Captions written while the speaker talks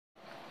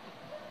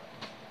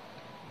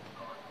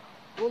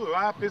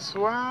Olá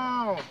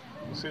pessoal,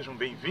 sejam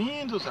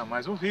bem-vindos a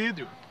mais um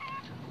vídeo.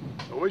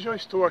 Hoje eu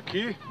estou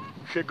aqui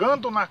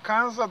chegando na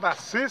casa da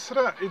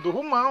Cícera e do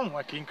Romão,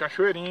 aqui em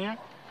Cachoeirinha.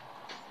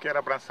 Quero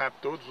abraçar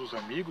todos os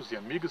amigos e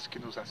amigas que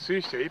nos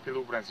assistem aí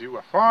pelo Brasil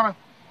afora.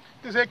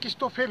 Dizer que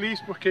estou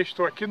feliz porque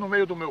estou aqui no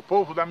meio do meu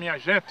povo, da minha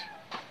gente.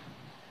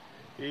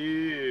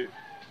 E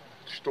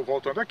estou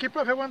voltando aqui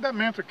para ver o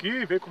andamento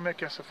aqui, ver como é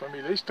que essa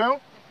família estão.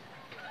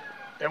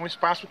 É um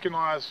espaço que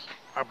nós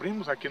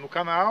abrimos aqui no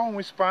canal, um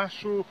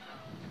espaço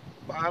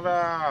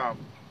para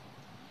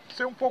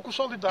ser um pouco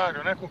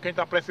solidário, né, com quem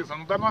está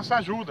precisando da nossa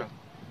ajuda.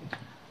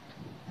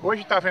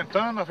 Hoje está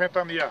ventando, a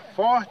ventania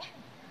forte.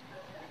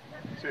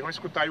 Vocês vão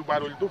escutar aí o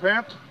barulho do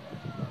vento.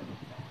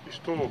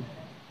 Estou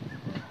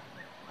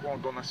com a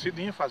dona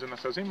Cidinha fazendo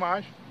essas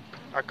imagens.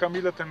 A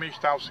Camila também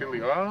está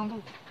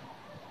auxiliando.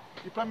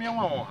 E para mim é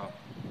uma honra.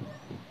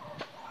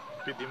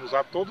 Pedimos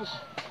a todos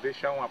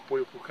deixar um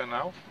apoio para o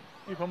canal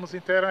e vamos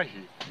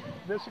interagir.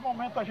 Nesse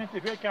momento a gente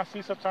vê que a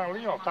Cícera está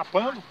ali, ó,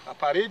 tapando a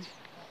parede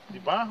de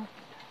barro.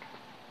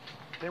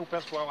 Tem o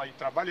pessoal aí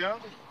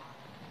trabalhando.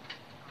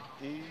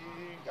 E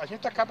a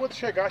gente acabou de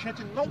chegar, a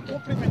gente não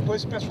cumprimentou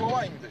esse pessoal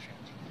ainda,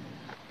 gente.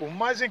 Por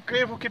mais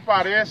incrível que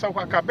pareça, eu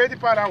acabei de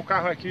parar o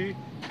carro aqui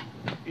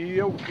e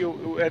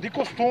é de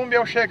costume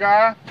eu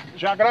chegar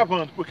já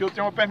gravando, porque eu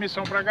tenho uma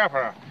permissão para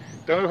gravar.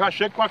 Então eu já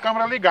chego com a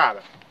câmera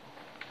ligada.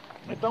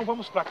 Então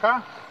vamos para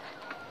cá.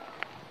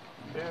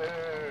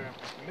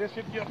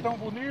 Nesse dia tão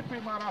bonito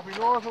e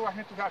maravilhoso, a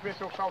gente já vê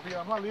seu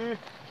Salviano ali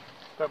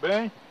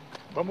também.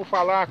 Vamos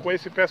falar com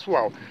esse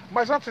pessoal.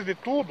 Mas antes de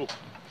tudo,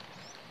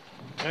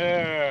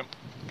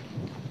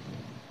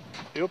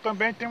 eu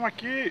também tenho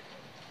aqui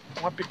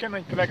uma pequena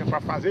entrega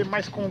para fazer,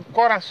 mas com um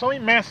coração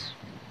imenso,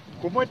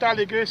 com muita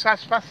alegria e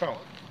satisfação.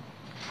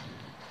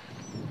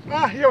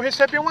 Ah, e eu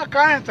recebi uma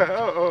carta,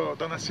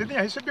 dona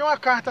Cidinha, recebi uma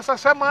carta essa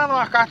semana,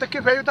 uma carta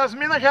que veio das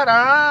Minas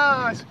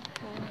Gerais.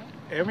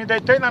 Eu me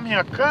deitei na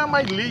minha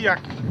cama e li a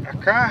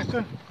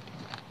carta.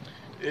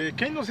 E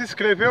quem nos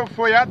escreveu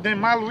foi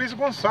Ademar Luiz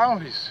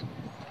Gonçalves,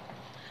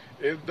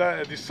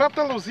 de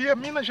Santa Luzia,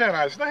 Minas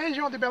Gerais, na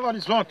região de Belo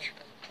Horizonte.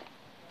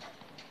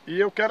 E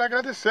eu quero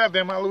agradecer,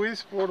 Ademar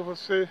Luiz, por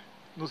você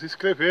nos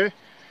escrever.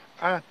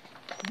 Há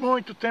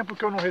muito tempo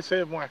que eu não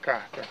recebo uma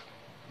carta.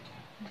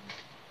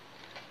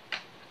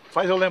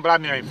 Faz eu lembrar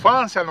minha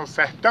infância no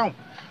sertão,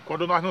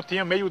 quando nós não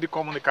tínhamos meio de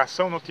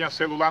comunicação, não tinha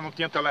celular, não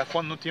tinha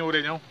telefone, não tinha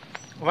orelhão.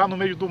 Lá no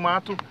meio do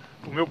mato,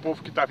 o meu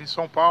povo que estava em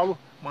São Paulo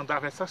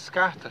mandava essas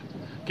cartas.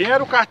 Quem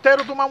era o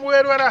carteiro do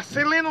Mamoeiro era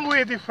Celino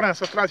Luiz de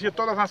França, trazia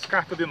todas as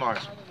cartas de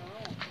nós.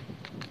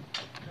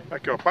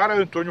 Aqui, ó, para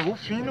Antônio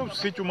Rufino,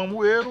 sítio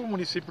Mamoeiro,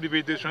 município de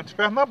Veja,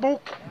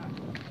 Pernambuco,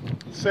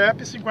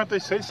 CEP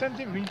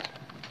 56120.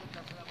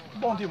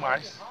 Bom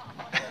demais.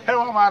 É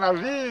uma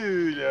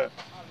maravilha.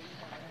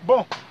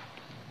 Bom,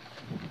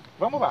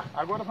 vamos lá.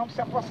 Agora vamos se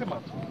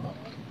aproximando.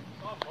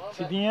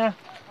 Cidinha,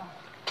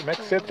 como é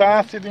que você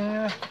tá,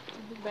 Cidinha?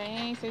 Tudo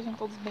bem, sejam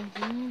todos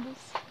bem-vindos.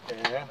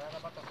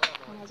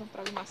 Mais uma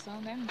programação,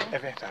 né? É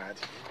verdade.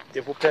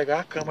 Eu vou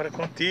pegar a câmera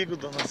contigo,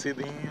 dona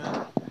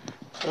Cidinha.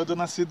 Ô,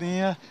 dona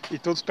Cidinha e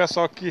todos os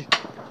pessoal que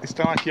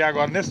estão aqui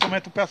agora. Nesse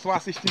momento o pessoal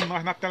assistindo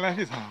nós na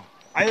televisão.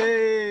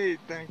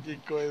 Eita, que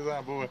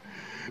coisa boa.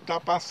 Tá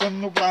passando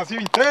no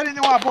Brasil inteiro e em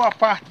uma boa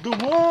parte do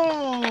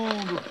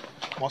mundo.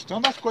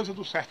 Mostrando as coisas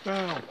do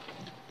sertão.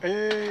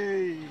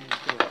 Eita.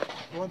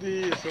 Bom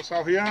dia, seu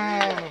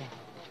Salviano.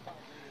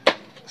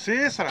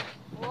 Cícera.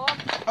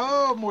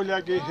 Ô,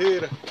 mulher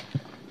guerreira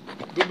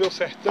do meu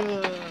sertão.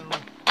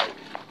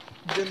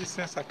 Dê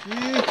licença aqui.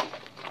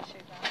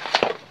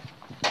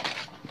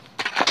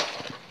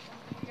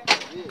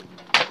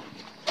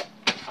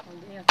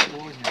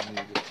 Oi, minha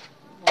amiga.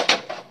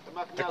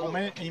 É com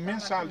uma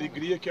imensa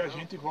alegria que a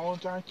gente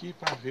volta aqui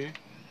para ver,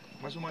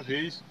 mais uma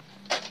vez,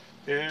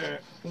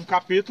 um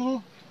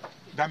capítulo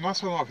da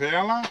nossa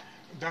novela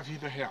da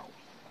vida real.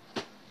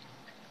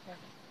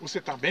 Você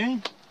está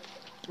bem?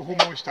 O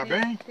Romão está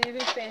bem? Tive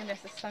enfermo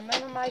essa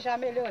semana, mas já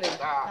melhorei.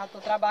 Já estou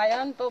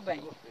trabalhando, estou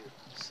bem.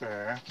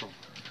 Certo.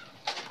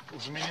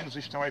 Os meninos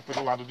estão aí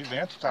pelo lado de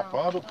dentro,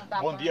 tapando.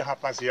 Bom dia,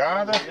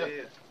 rapaziada.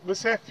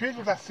 Você é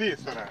filho da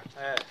Cícera?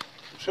 É.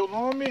 O seu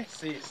nome?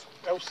 Cícero.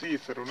 É o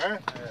Cícero, né?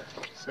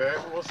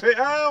 Certo. Você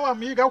é um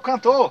amigo, é o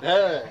cantor?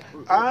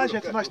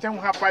 Gente, nós temos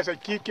um rapaz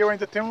aqui que eu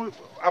ainda tenho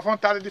a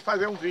vontade de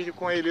fazer um vídeo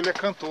com ele. Ele é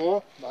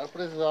cantor. Vai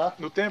precisar.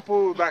 No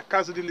tempo da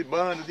casa de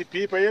Libano, de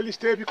Pipa, ele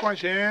esteve com a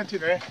gente,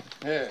 né?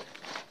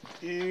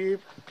 E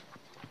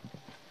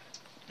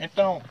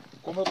então,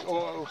 como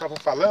eu estava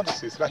falando,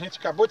 Cícero, a gente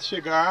acabou de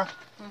chegar,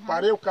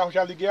 parei o carro,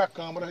 já liguei a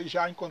câmera e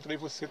já encontrei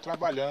você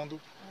trabalhando,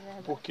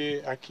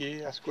 porque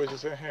aqui as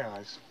coisas são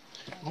reais.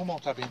 O Romão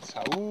tá bem de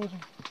saúde?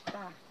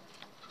 Tá.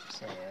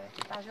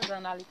 Certo. Tá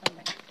ajudando ali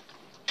também.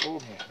 Ô,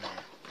 minha irmã.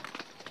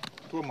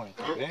 Tua mãe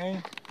tá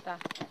bem? Tá.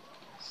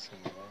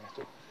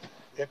 Certo.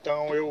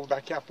 Então eu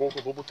daqui a pouco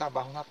eu vou botar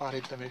barro na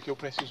parede também, porque eu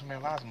preciso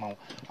melar as mãos.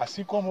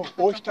 Assim como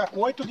hoje está com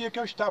 8 dias que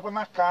eu estava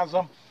na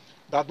casa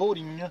da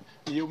Dourinha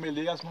e eu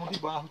melei as mãos de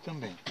barro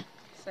também.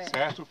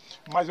 certo?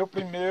 Mas eu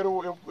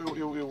primeiro,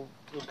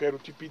 eu quero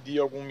te pedir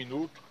algum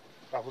minuto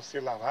para você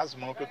lavar as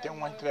mãos, que eu tenho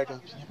uma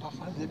entregazinha para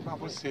fazer para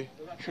você.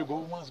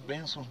 Chegou umas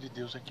bênçãos de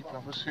Deus aqui para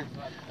você,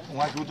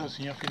 uma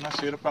ajudazinha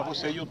financeira para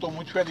você, e eu estou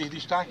muito feliz de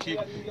estar aqui.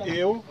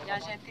 E a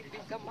gente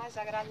fica mais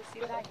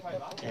agradecida ainda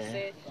por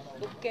você,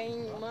 por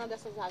quem manda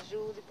essas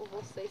ajudas e por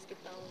vocês que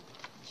estão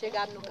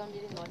chegando no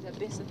caminho de nós. É a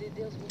bênção de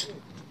Deus,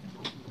 viu?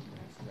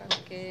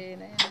 Porque,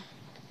 né?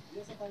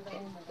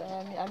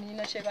 Então, a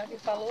menina chegou aqui e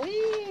falou,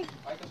 ih,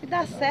 que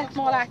dá certo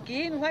morar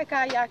aqui, não vai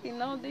cair aqui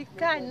não. Eu digo,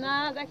 cai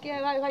nada, aqui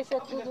vai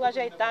ser tudo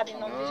ajeitado em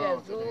nome de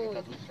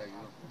Jesus.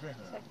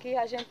 Isso aqui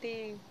a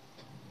gente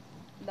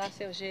dá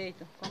seu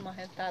jeito, como a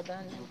gente tá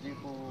dando.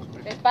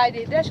 Meu pai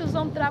diz, deixa os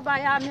homens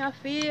trabalhar, minha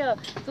filha,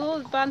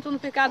 tudo, para tu não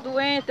ficar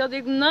doente. Eu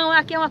digo, não,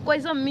 aqui é uma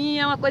coisa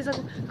minha, é uma coisa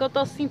que eu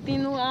tô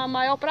sentindo o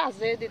maior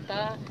prazer de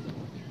estar.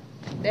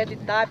 É de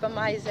taipa,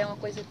 mas é uma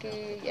coisa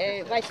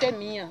que vai ser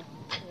minha.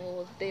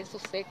 Vou ter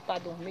sossego para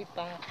dormir,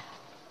 para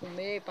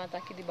comer, para estar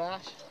aqui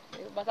debaixo.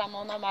 Eu boto a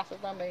mão na massa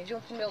também,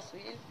 junto com meus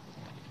filhos.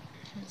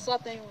 Só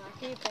tem um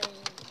aqui, tem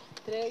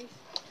 3.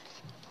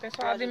 O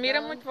pessoal admira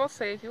muito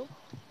você, viu?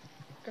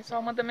 O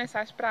pessoal manda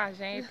mensagem pra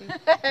gente.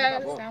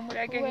 Você é uma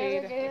mulher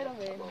guerreira. Guerreira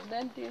mesmo.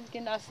 Desde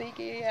que nasci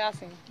que é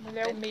assim.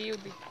 Mulher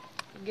humilde,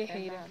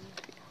 guerreira.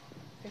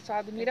 O pessoal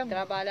admira muito.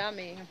 Trabalhar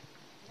mesmo.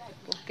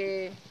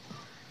 Porque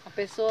a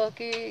pessoa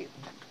que,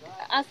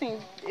 assim,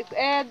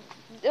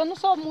 eu não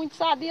sou muito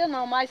sadia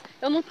não, mas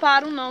eu não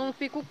paro não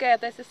fico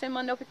quieta. Essa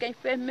semana eu fiquei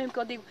enfermo mesmo, que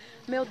eu digo,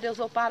 meu Deus,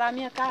 vou parar a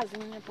minha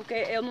casinha, porque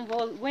eu não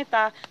vou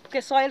aguentar, porque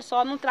ele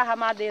só não traz a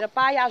madeira.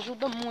 Pai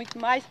ajuda muito,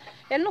 mas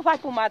ele não vai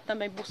pro mato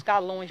também buscar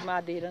longe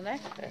madeira, né?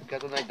 Porque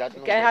a idade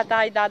não porque já tá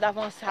a idade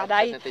avançada.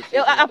 Aí,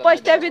 66,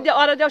 após teve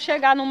hora de eu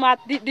chegar no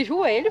mato de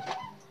joelho,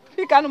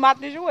 ficar no mato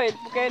de joelho,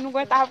 porque ele não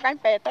aguentava ficar em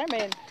pé,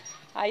 tremendo.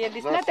 Aí ele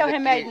disse, não é teu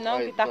remédio não,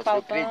 que tá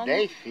faltando. Eu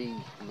criei 10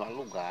 filhos no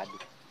alugado.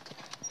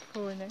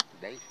 Foi, né?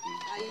 10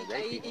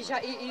 filhos.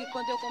 E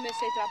quando eu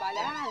comecei a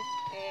trabalhar,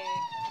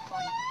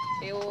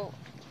 eu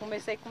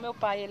comecei com meu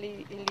pai.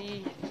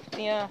 Ele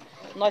tinha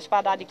nós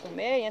para dar de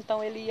comer,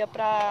 então ele ia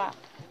para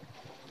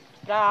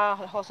a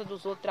roça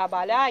dos outros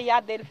trabalhar e a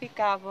dele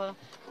ficava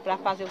para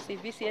fazer o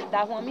serviço e ele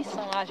dava uma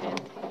missão a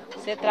gente.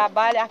 Você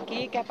trabalha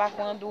aqui, que é para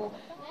quando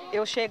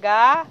eu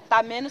chegar,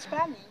 tá menos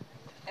para mim.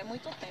 É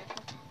muito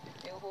tempo.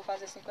 Eu vou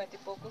fazer 50 e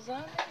poucos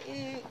anos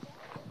e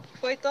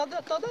foi toda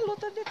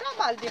luta de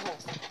trabalho de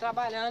roça.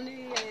 Trabalhando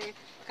em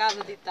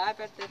casa de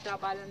taipa,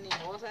 trabalhando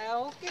em roça, é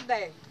o que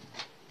der.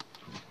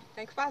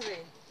 Tem que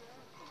fazer.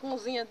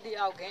 Cozinha de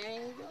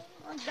alguém,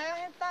 onde der a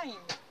gente tá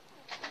indo.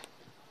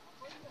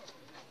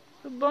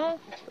 Tudo bom?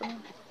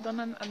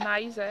 Dona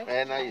Naísa,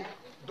 É, Naísa.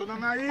 Dona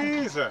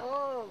Naísa,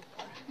 Oh,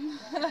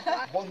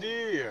 bom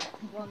dia.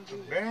 bom dia.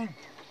 Tudo bem?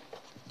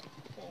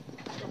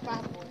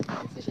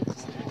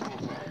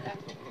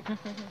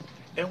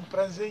 É um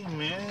prazer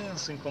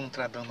imenso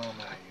encontrar a Dona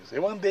Naísa.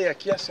 Eu andei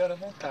aqui e a senhora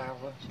não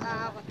estava.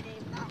 Estava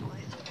aqui na rua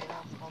resolvendo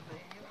um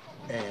problema.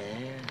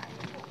 É.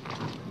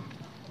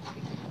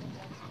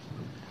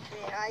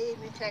 Aí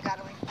me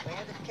entregaram uma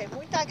encomenda, fiquei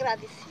muito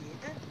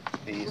agradecida.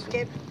 Isso.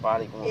 Porque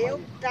Parem com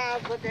eu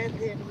estava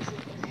devendo os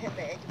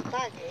remédios,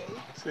 paguei.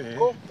 Sim.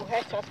 O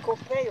resto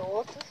comprei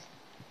outros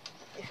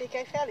e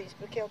fiquei feliz,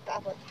 porque eu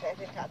estava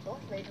devendo há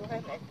 2 meses o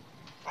remédio.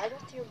 Aí não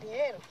tinha o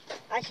dinheiro,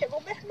 aí chegou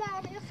mesmo na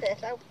hora minha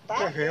festa. Aí eu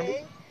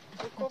paguei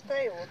e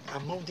comprei outro. A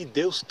mão de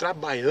Deus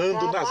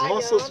trabalhando nas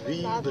nossas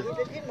vidas. Na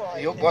vida de nós,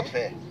 E eu né? boto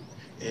fé.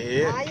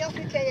 É. Aí eu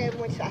fiquei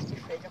muito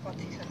satisfeita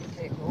quando isso me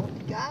entregou.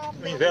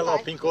 Um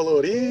envelopinho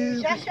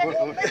colorido. Já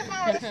chegou mesmo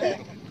na hora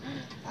certa.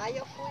 Aí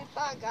eu fui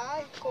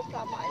pagar e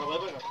comprar mais.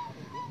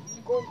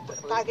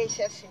 Paguei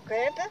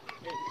 150,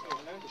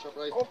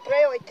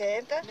 comprei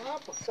 80,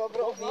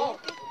 sobrou 20.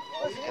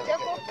 Os 20 eu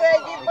comprei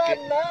de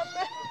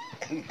banana.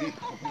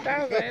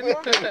 Tá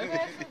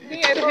vendo?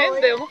 Dinheiro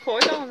rendeu, não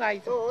foi, Dona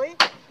Naísa? Foi,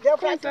 deu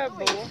pra Coisa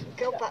tudo boa. isso.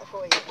 Que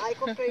foi. Aí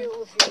comprei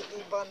os 20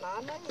 de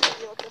banana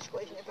e outras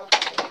coisinhas pra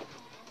fazer.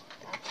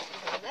 Tá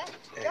precisando, né?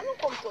 Eu não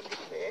como todo de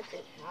comer,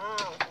 feijão,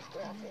 essas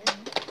coisas assim.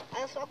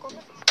 Aí eu só como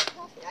essas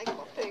coisas assim. Aí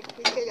comprei,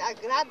 fiquei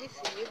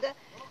agradecida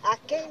a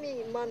quem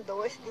me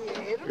mandou esse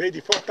dinheiro. Veio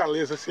de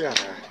Fortaleza,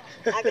 Ceará.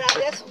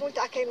 Agradeço muito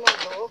a quem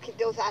mandou, que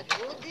Deus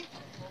ajude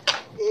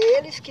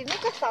eles, que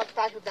nunca sabem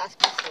para ajudar as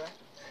pessoas.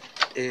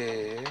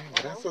 É,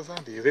 graças a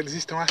Deus. Eles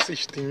estão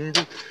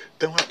assistindo,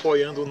 estão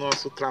apoiando o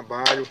nosso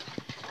trabalho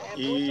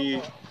e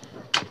Muito bom.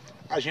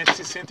 a gente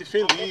se sente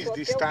feliz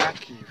de estar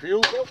aqui,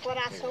 viu? Tem um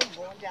coração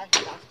bom de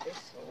ajudar as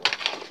pessoas.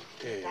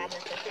 É. Tá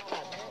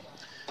necessitado, né?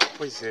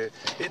 Pois é.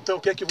 Então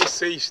o que é que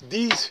vocês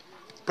dizem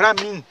para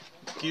mim,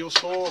 que eu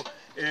sou...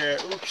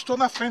 eu estou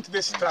na frente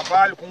desse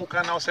trabalho com o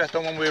canal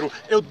Sertão Mamoeiro.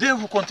 Eu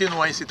devo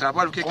continuar esse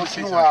trabalho? O que, é que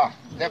vocês acham?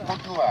 Deve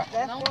continuar.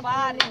 Não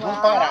pare, não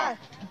parar.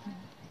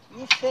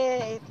 E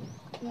ser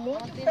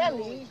muito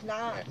feliz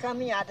na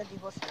caminhada de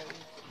vocês.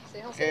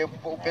 Porque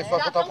o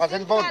pessoal que está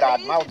fazendo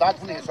bondade, maldade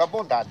com isso, só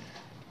bondade.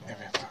 É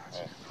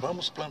verdade.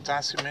 Vamos plantar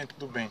a semente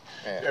do bem.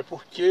 É. É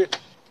porque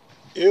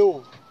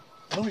eu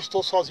não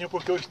estou sozinho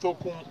porque eu estou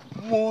com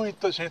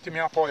muita gente me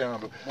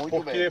apoiando. Muito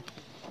porque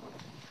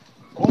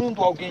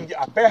quando alguém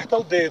aperta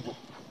o dedo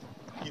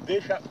e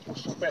deixa o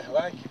super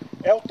like,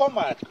 é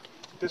automático.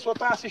 A pessoa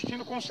está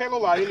assistindo com o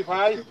celular, ele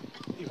vai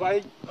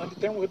onde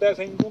tem um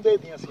desenho de um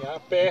dedinho assim,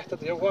 aperta,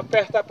 eu vou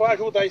apertar para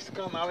ajudar esse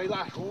canal, ele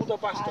ajuda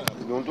bastante.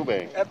 Muito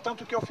bem. É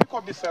tanto que eu fico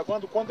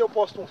observando, quando eu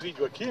posto um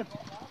vídeo aqui,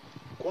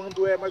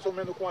 quando é mais ou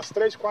menos com as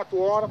 3, 4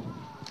 horas,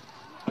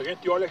 a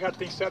gente olha, já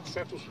tem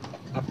 700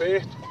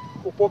 apertos,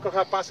 o povo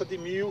já passa de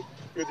 1000,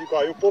 eu digo,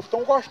 ó, e o povo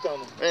estão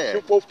gostando. Se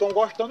o povo estão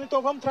gostando,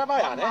 então vamos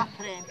trabalhar, né?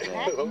 Frente,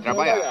 né? Vamos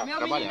Trabalhar.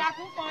 Meu menino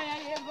acompanha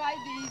e ele vai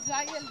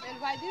dizendo. Ele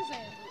vai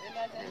dizendo,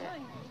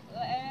 mãe,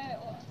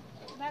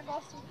 o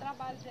negócio, o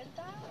trabalho dele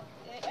tá.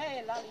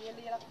 Ele ali,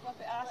 ele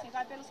assim,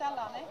 vai pelo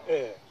celular,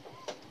 né?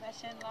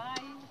 Mexendo lá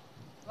e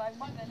vai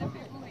mandando, eu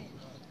fico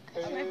rindo.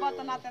 Também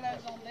bota na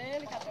televisão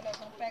dele, que a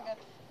televisão pega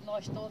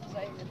nós todos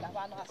aí,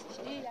 vai não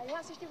assistir, aí eu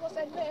assisti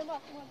vocês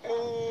mesmo.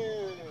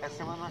 Essa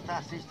semana nós tá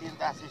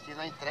assistindo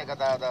a entrega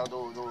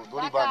do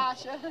Da Libano.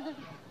 caixa.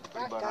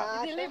 Pra E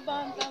cá. de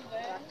Libano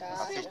também.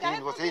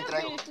 Assistindo, você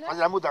entrega,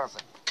 fazer a mudança.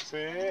 Sim,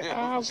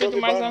 o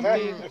vídeo mais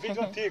antigo. É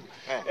vídeo antigo.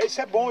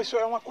 Isso é bom, isso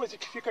é uma coisa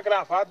que fica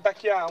gravado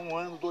daqui a 1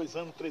 ano, 2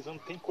 anos, 3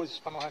 anos, tem coisas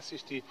para nós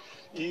assistir.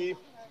 E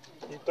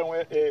então,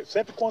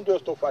 sempre quando eu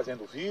estou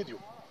fazendo vídeo,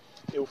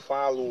 eu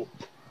falo,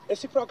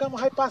 esse programa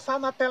vai passar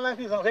na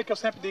televisão. Vê que eu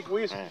sempre digo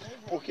isso?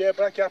 Porque é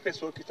para que a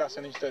pessoa que está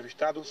sendo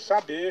entrevistada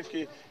saber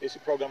que esse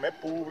programa é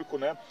público,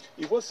 né?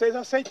 E vocês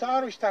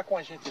aceitaram estar com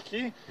a gente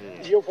aqui.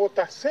 E eu vou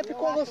estar sempre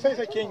com vocês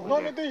aqui, em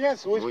nome de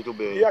Jesus. Muito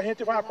bem. E a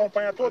gente vai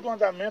acompanhar todo o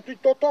andamento e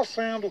estou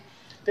torcendo.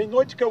 Tem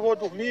noite que eu vou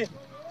dormir,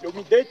 eu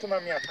me deito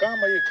na minha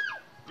cama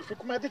e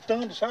fico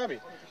meditando,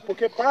 sabe?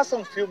 Porque passa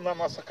um filme na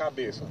nossa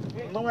cabeça.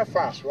 Não é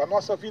fácil, a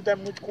nossa vida é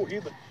muito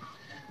corrida.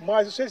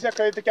 Mas vocês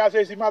acreditam que às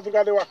vezes de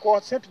madrugada eu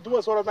acordo, sempre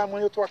 2 horas da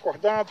manhã eu estou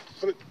acordado,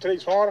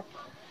 3 horas,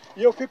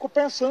 e eu fico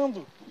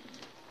pensando,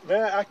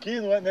 né, aqui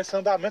nesse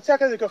andamento. Você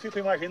acredita que eu fico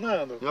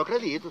imaginando? Eu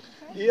acredito.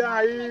 E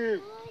aí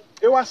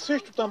eu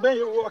assisto também,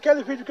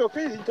 aquele vídeo que eu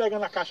fiz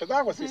entregando a caixa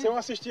d'água, assim, eu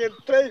assisti ele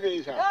 3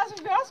 vezes já. Eu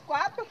assisti as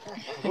 4.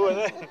 Foi,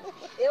 né?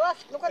 Eu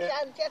nunca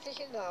não tinha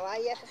assistido não,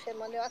 aí essa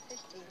semana eu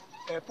assisti.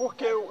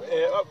 Porque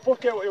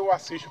eu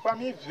assisto para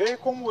mim ver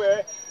como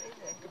é.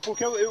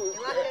 Porque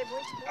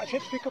a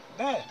gente fica,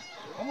 né?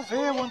 Vamos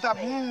ver o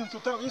andamento,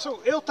 então, isso,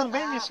 eu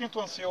também me sinto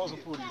ansioso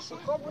por isso.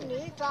 Ficou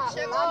bonito lá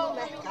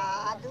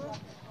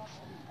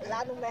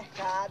no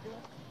mercado.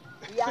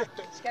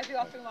 Você quer ver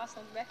a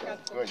filmação do mercado?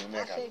 Hoje, no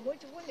mercado. Achei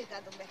muito bonita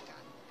a do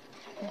mercado.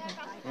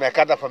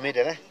 Mercado da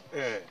família, né?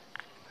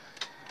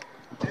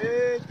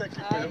 Eita,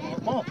 que coisa boa.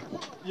 Bom,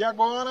 e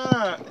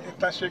agora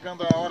está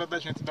chegando a hora da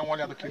gente dar uma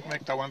olhada aqui como é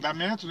que está o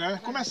andamento, né?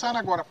 Começaram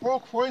agora há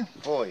pouco, foi?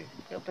 Foi.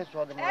 E o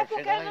pessoal demorou Porque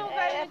chegar não aí.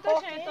 veio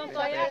muita gente,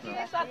 Antônio,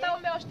 aqui só estão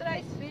meus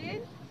 3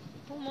 filhos,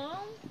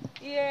 Romão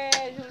e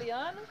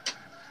Juliano,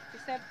 que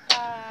sempre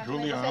está.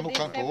 Juliano, o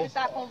cantor. Sempre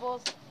está com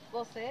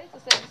vocês,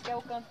 você disse que é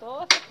o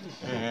cantor.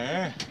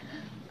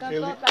 O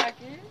cantor está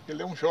aqui.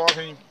 Ele é um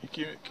jovem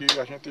que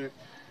a gente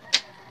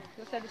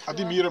Você disse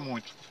admira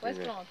muito. Pois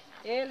pronto.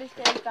 Eles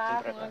que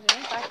estão com a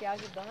gente, tá aqui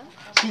ajudando.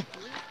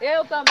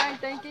 Eu também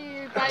tenho que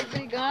estar aí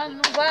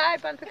brigando, não vai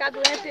para não ficar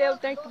doente, eu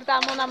tenho que botar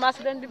a mão na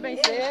massa dentro de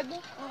bem cedo.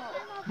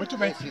 Muito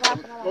bem.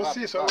 Ô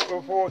Cícero,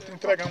 eu vou te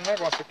entregar um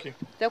negócio aqui.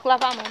 Tenho que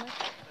lavar a mão, né?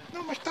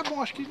 Não, mas tá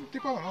bom, acho que não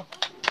tem problema não.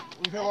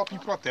 O envelope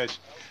protege.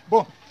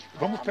 Bom,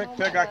 vamos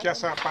pegar aqui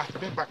essa parte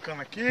bem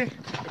bacana aqui.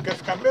 Eu quero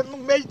ficar no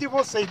meio de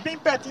vocês, bem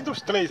pertinho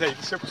dos 3 aí,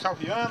 do seu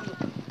Salviano.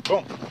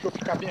 Bom, deixa eu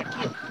ficar bem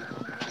aqui, ó.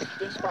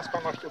 Tem espaço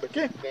para nós tudo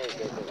aqui?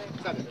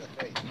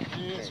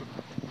 Isso.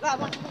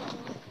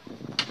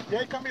 E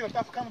aí, Camila,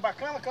 tá ficando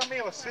bacana,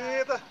 Camila?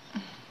 Seda.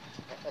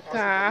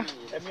 Tá.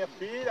 É minha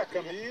filha, a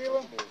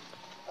Camila,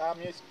 a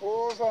minha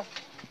esposa,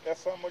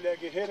 essa mulher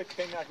guerreira que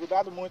tem me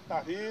ajudado muito na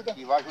vida.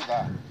 E vai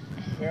ajudar.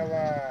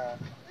 Ela...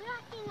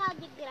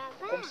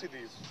 Como se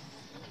diz?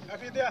 A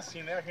vida é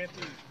assim, né? A gente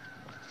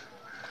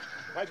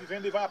vai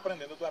vivendo e vai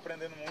aprendendo. Eu estou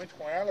aprendendo muito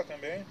com ela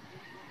também.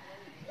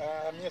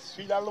 A minha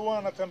filha, a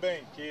Luana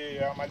também, que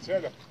é a mais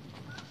velha,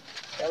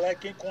 ela é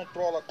quem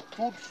controla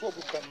tudo sobre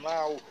o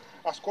canal,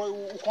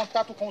 o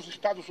contato com os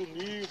Estados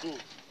Unidos,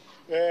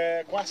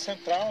 com a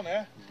central,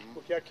 né?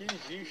 Porque aqui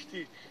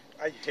existe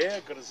as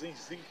regras,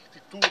 existe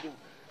tudo.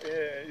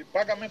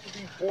 Pagamento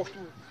de imposto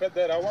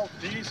federal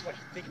altíssimo, a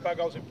gente tem que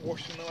pagar os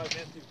impostos, senão a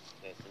gente,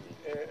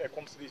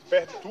 como se diz,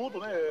 perde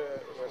tudo, né?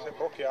 Vai ser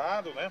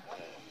bloqueado, né?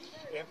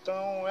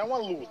 Então é uma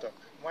luta.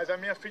 Mas a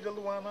minha filha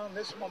Luana,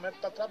 nesse momento,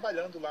 está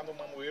trabalhando lá no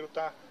Mamoeiro,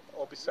 está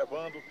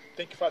observando,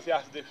 tem que fazer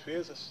as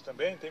defesas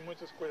também, tem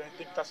muitas coisas, a gente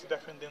tem que estar se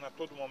defendendo a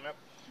todo momento,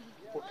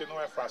 porque não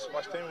é fácil.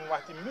 Nós temos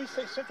mais de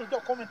 1.600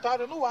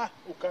 documentários no ar,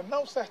 o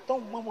canal Sertão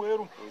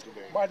Mamoeiro,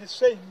 mais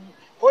de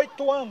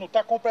 8 anos,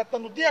 está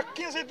completando dia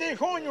 15 de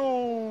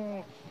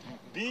junho,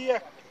 hoje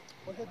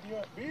é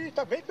dia,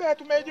 está bem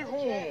perto do mês de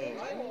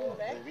junho.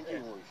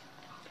 21 hoje.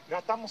 Já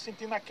estamos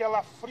sentindo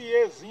aquela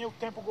friezinha, o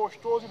tempo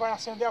gostoso e vai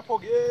acender a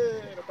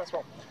fogueira,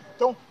 pessoal.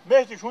 Então,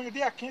 mês de junho,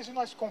 dia 15,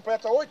 nós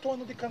completa 8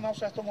 anos de canal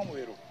Sertão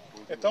Mamoeiro.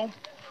 Então,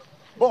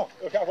 bom,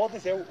 eu já vou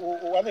dizer,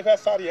 o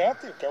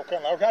aniversariante, que é o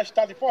canal, já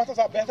está de portas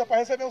abertas para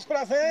receber os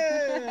presentes.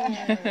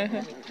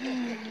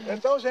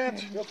 Então,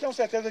 gente, eu tenho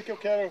certeza que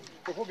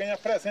eu vou ganhar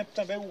presente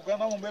também, o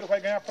canal Mamoeiro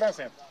vai ganhar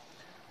presente.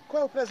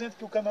 Qual é o presente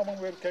que o canal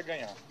Mamoeiro quer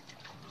ganhar?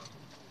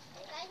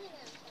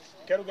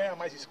 Quero ganhar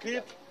mais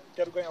inscritos,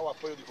 quero ganhar o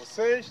apoio de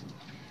vocês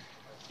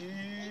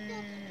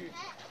e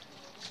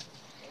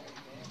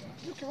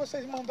o que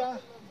vocês mandar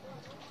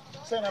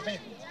será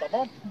bem-vindo, tá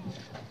bom?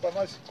 Para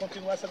nós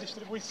continuar essa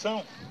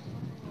distribuição,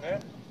 né?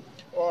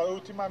 Ó,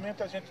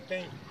 ultimamente a gente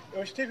tem...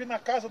 Eu estive na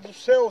casa do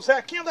seu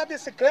Zequinho da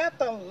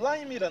bicicleta, lá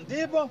em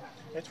Mirandiba.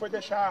 A gente foi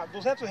deixar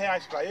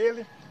R$200 para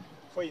ele.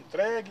 Foi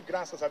entregue,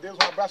 graças a Deus.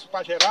 Um abraço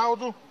para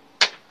Geraldo,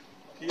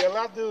 que é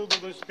lá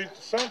do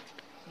Espírito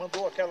Santo.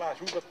 Mandou aquela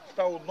ajuda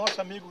para o nosso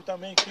amigo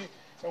também, que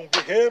é um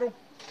guerreiro.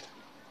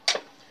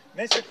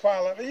 Nem se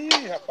fala.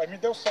 Ih, rapaz, me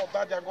deu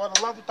saudade agora.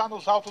 Lá de estar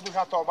nos altos do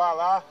Jatobá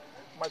lá.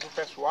 Mais o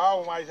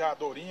pessoal, mais a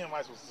Dorinha,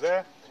 mais o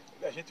Zé.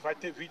 A gente vai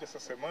ter vídeo essa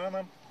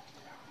semana.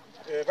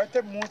 Vai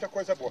ter muita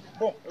coisa boa.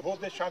 Bom, eu vou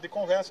deixar de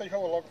conversa e já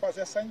vou logo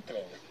fazer essa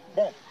entrega.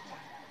 Bom,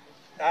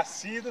 a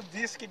Cida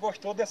disse que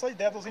gostou dessa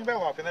ideia dos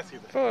envelopes, né,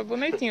 Cida? Pô,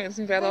 bonitinho os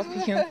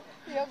envelopinhos.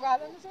 E eu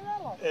guardo nos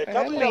envelopes.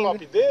 Cada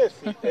envelope desse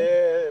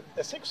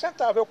é 5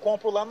 centavos. Eu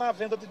compro lá na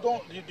venda de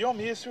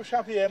Dionísio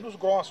Xavier, nos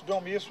grossos.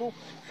 Dionísio,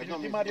 filho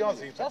de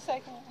Mariosita. Eu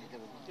sei que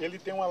Ele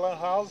tem uma lan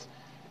house,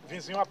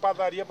 vizinho uma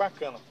padaria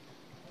bacana.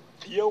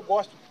 E eu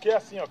gosto, porque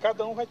assim, ó,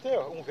 cada um vai ter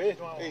um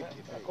verde,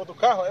 a cor do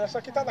carro. Essa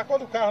aqui tá da cor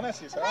do carro, né,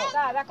 Cícera?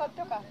 Tá, da cor do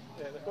teu carro.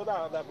 Da cor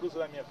da blusa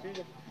da minha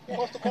filha.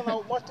 Mostra o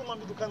canal, mostra o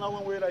nome do canal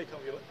Mamoeiro aí,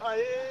 Camila.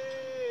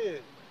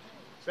 Aê!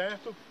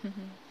 Certo?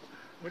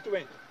 Muito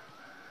bem.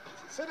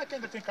 Será que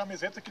ainda tem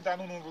camiseta que dá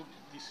no número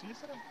de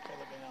Cícera? Pra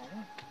ela ganhar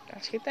um?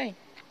 Acho que tem.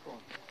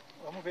 Pronto.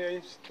 Vamos ver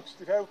aí, se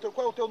tiver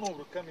qual é o teu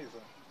número, camisa?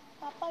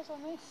 Rapaz, eu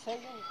nem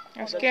sei.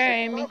 Acho que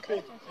é M.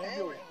 Ok, M8.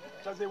 Vou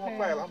trazer uma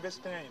pra ela, vamos ver se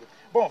tem ainda.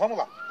 Bom, vamos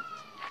lá.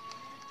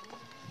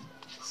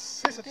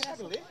 Cícera, tu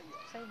sabe ler?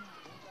 Sei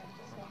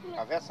não.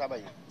 A Veja sabe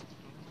aí.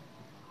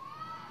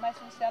 Mas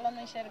se ela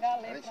não enxergar a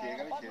letra, Ela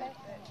ela pode enxerga.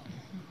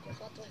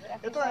 ler.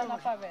 Então,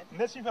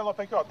 nesse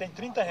envelope aqui, ó, tem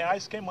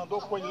R$30. Quem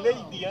mandou foi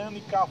Leidiane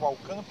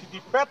Cavalcante,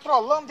 de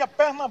Petrolândia,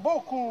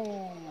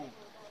 Pernambuco.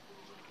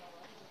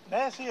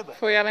 Né, Cida?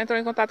 Foi, ela entrou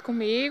em contato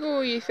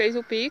comigo e fez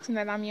o Pix,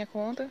 né, na minha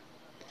conta.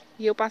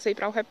 E eu passei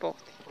para o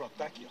repórter. Pronto,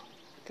 tá aqui, ó.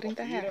 R$30.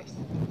 Confira.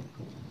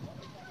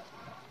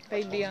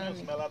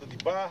 Leidiane. Melada de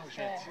barro,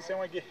 gente. Isso é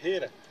uma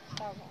guerreira.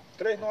 Tá bom.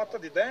 3 notas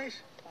de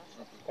 10.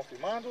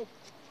 Confirmando.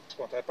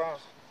 Pronto, é para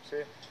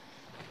você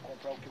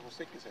comprar o que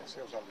você quiser.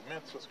 Seus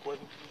alimentos, suas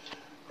coisas.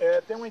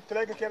 Tem uma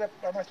entrega que era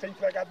para nós ter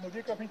entregado no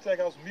dia que eu vim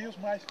entregar os 1000,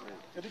 mas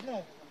eu digo,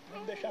 não,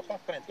 vamos deixar para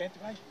frente, que a gente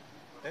vai.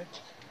 Né?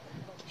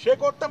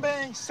 Chegou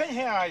também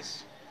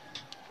R$100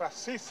 para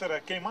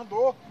Cícera. Quem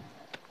mandou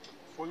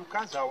foi o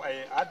casal,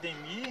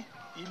 Ademir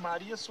e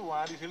Maria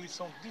Soares. Eles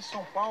são de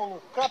São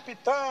Paulo,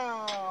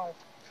 capital.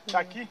 Tá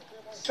aqui,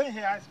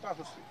 R$100 para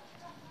você.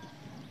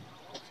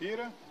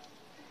 Confira.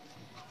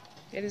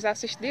 Eles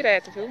assistem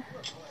direto, viu?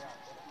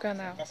 O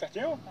canal. Tá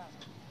certinho?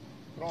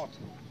 Pronto.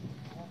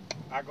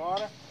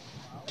 Agora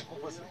é com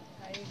você.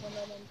 Aí quando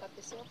eu mando pra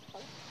pessoa,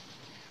 fala.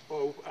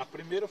 A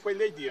primeira foi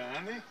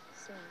Leidiane,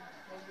 Sim,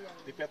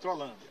 Leidiane. de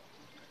Petrolândia.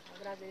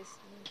 Agradeço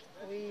muito.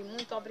 E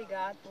muito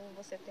obrigado por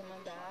você ter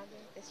mandado,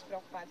 ter se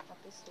preocupado com a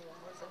pessoa.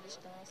 Nessa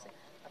distância,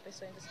 a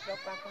pessoa ainda se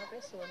preocupar com a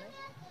pessoa, né?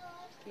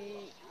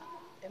 Que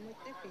é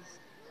muito difícil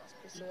as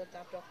pessoas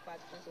estar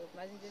preocupadas com os outros,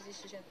 mas ainda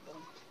existe gente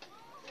boa.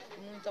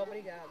 Muito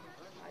obrigado,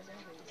 mais uma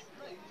vez.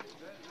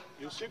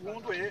 E o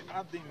segundo é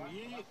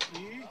Ademir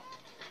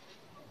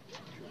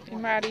E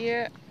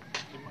Maria...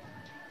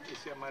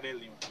 Esse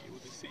amarelinho aqui, o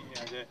de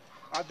R$100 é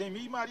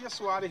Ademir e Maria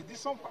Soares, de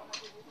São Paulo.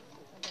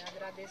 Também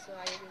agradeço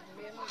a eles do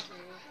mesmo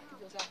jeito, que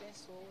Deus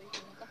abençoe,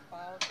 que nunca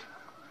falte,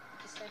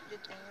 que sempre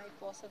tenha e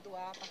possa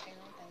doar para quem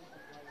não tem.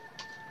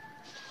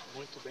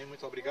 Muito bem,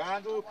 muito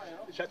obrigado.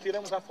 Já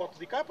tiramos a foto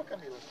de capa,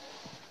 Camila?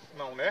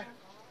 Não, né?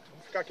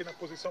 Vamos ficar aqui na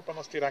posição para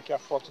nós tirar aqui a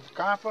foto de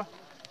capa.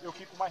 Eu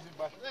fico mais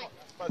embaixo,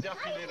 fazer uma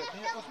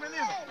fileirazinha. Os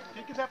meninos,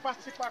 quem quiser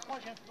participar com a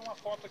gente de uma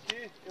foto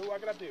aqui, eu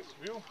agradeço,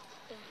 viu?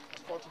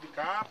 Foto de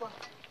capa,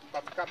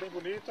 para ficar bem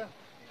bonita.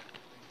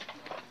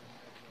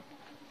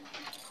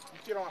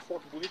 Vamos tirar uma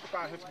foto bonita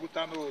para a gente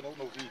botar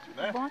no vídeo,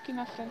 né? É bom aqui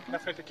na frente, né? Na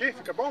frente aqui,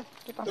 fica bom?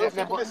 Fica Então eu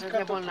bom. fico nesse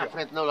canto aqui, Na ó.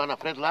 frente não, lá na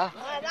frente lá?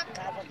 Na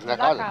casa. Na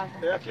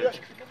casa? É, aqui eu acho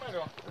que fica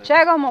melhor.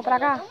 Chega, amor, pra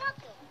cá.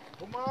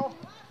 Mal.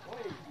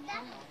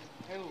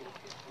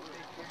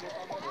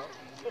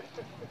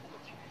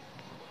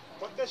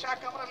 Pode deixar a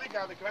câmera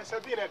ligada, que vai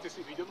ser direto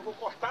esse vídeo, eu não vou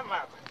cortar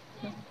nada.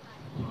 Pronto,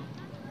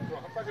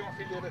 vamos fazer uma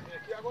fileirazinha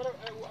aqui. Agora,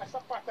 essa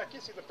parte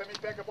aqui, Cida, também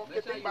pega bom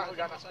porque tem barro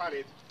já nas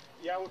paredes.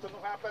 E a outra não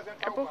vai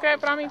apresentar É o porque barro.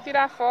 pra mim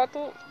tirar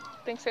foto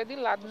tem que ser de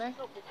lado, né?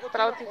 Eu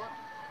Pra ela tiro a ti-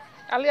 foto.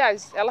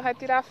 Aliás, ela vai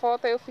tirar a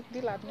foto aí eu fico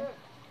de lado, né?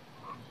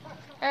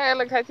 É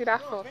ela que vai tirar a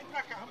Pronto, foto. vem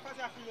pra cá, vamos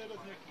fazer a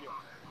fileirazinha aqui,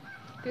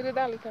 ó. Tira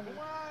dali também.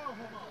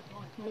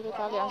 Ele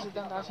tá ali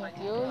ajudando a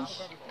gente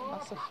hoje.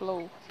 Nossa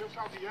Flow. Seu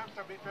Salviano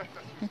também perto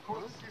da sua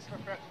esposa, Cícera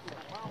perto do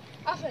irmão.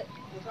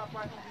 Os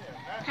rapazes não vieram,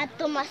 né? Vai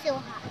tomar seu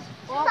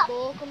rabo. A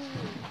boca,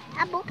 menino.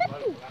 A boca é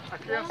tu. A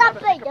criançada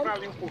Tá fica pra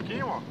ali um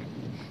pouquinho, ó.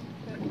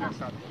 A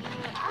criançada.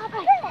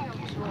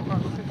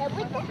 É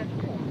muito...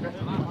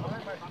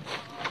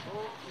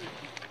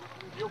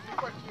 Eu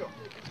fico aqui, ó.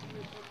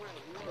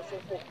 Eu sou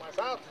um pouco mais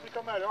alto,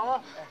 fica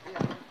melhor.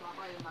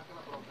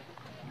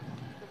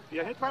 E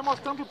a gente vai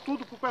mostrando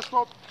tudo pro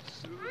pessoal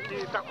que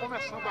está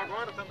começando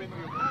agora também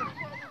no YouTube.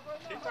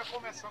 Quem está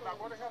começando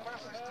agora já vai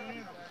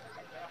assistindo.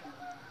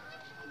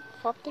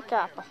 Foto de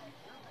capa.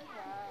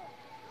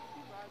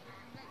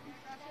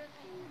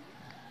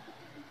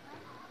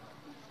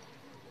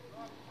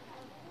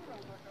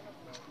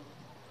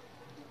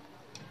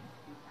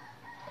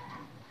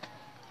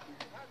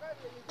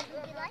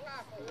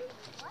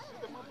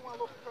 Manda um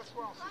alô pro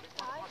pessoal.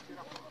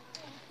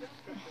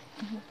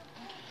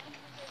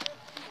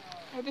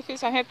 É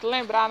difícil a gente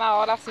lembrar na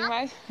hora assim,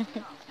 mas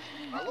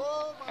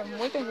Alô, Maria, é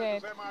muita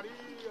gente. José Maria,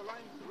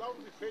 lá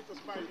onde Feitas,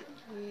 Bahia.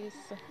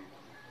 Isso.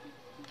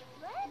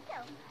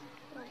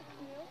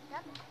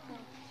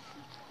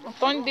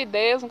 Antônio de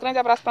Deus, um grande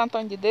abraço para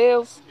Antônio de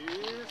Deus.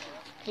 Isso.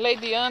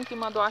 Leidiane, que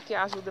mandou aqui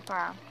a ajuda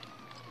para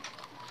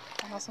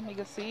a nossa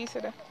amiga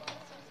Cícera.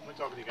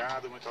 Muito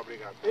obrigado, muito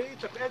obrigado.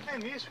 Eita, é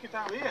Benício que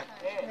está ali?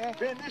 É.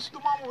 Benício do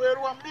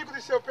Mamoeiro, o amigo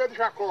de seu Pedro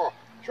Jacó.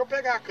 Deixa eu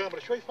pegar a câmera,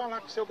 deixa eu ir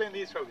falar com o seu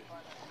Benício ali.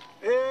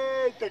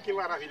 Eita, que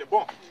maravilha.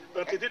 Bom,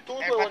 antes de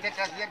tudo... É para ter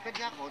trazido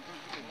Pedro Jacó.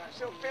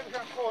 Seu Pedro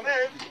Jacó,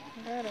 né?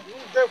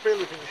 Não deu pra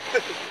ele vir.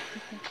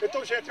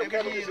 Então, gente, eu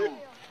quero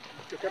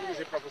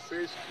dizer para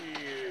vocês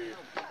que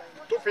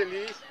estou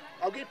feliz.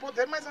 Alguém pode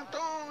dizer, mas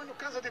Antônio,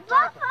 casa de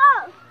taipa.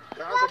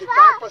 Casa de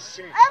taipa,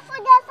 sim. Eu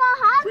fui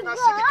dessa rádio. Fui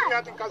nascido e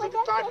criado em casa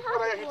de taipa,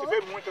 por aí a gente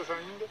vê muitas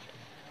ainda.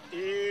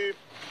 E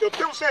eu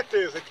tenho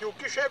certeza que o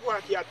que chegou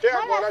aqui até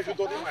agora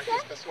ajudou demais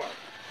esse pessoal.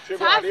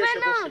 Chegou areia,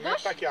 chegou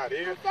cimento, tá aqui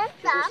areia,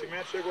 chegou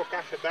cimento, chegou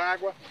caixa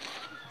d'água.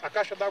 A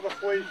caixa d'água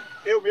foi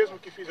eu mesmo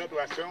que fiz a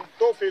doação,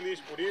 estou feliz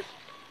por isso.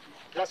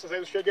 Graças a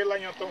Deus, cheguei lá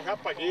em Antão, já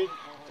paguei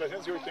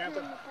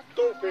 380.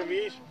 Estou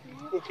feliz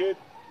porque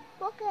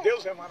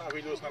Deus é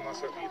maravilhoso na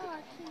nossa vida.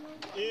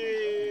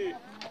 E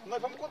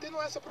nós vamos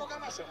continuar essa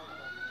programação.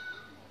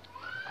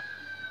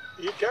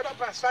 E quero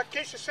abraçar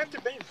quem se sente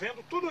bem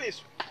vendo tudo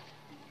isso.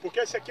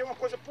 Porque isso aqui é uma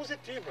coisa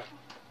positiva.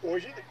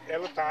 Hoje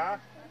ela está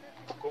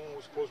com o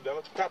esposo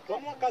dela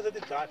tapando uma casa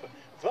de taipa.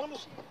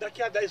 Vamos,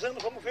 daqui a 10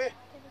 anos, vamos ver.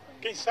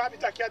 Quem sabe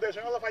daqui a 10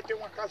 anos ela vai ter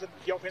uma casa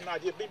de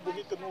alvenaria bem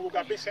bonita, num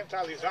lugar bem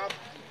centralizado,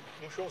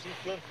 num chãozinho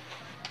plano,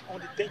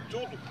 onde tem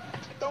tudo.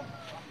 Então,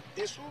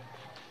 isso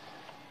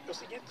é o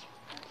seguinte,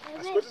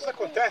 as coisas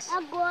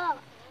acontecem.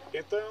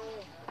 Então,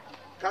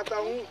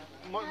 cada um,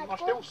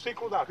 nós temos o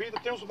ciclo da vida,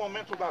 temos os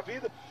momentos da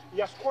vida,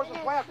 e as coisas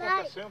vão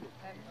acontecendo.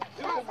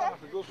 Deus é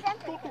maravilhoso,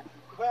 tudo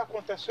vai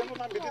acontecendo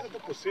na medida do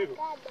possível.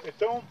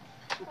 Então,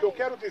 o que eu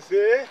quero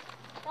dizer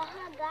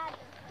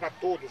para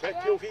todos é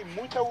que eu vi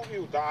muita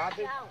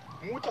humildade,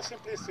 muita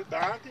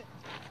simplicidade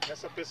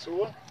nessa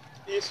pessoa.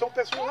 E são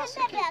pessoas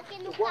assim que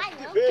eu gosto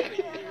de ver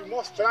e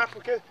mostrar,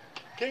 porque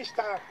quem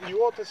está em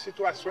outras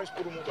situações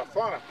por o mundo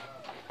afora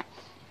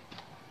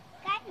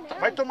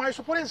vai tomar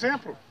isso por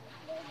exemplo.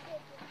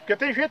 Porque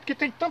tem gente que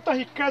tem tanta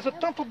riqueza,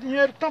 tanto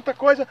dinheiro, tanta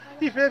coisa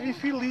e vive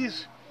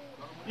infeliz,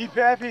 e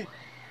vive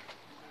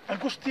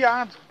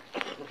angustiado.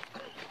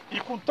 E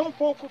com tão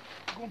pouco,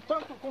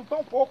 com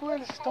tão pouco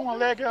eles estão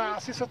alegres, a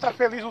Cícera está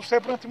feliz, o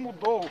semblante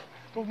mudou,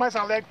 estão mais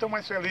alegres, estão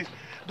mais felizes.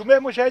 Do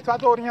mesmo jeito a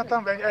Dorinha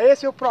também.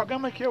 Esse é o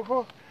programa que eu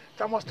vou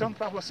estar mostrando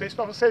para vocês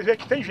verem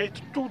que tem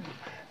jeito, tudo.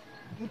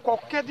 Em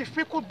qualquer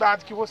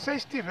dificuldade que você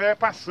estiver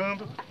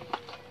passando,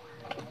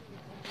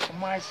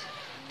 mas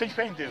tem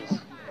fé em Deus.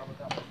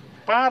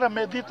 Para,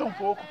 medita um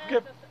pouco,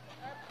 porque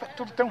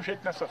tudo tem um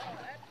jeito nessa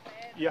vida.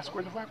 E as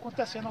coisas vão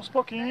acontecendo aos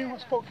pouquinhos,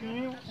 aos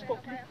pouquinhos, aos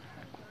pouquinhos.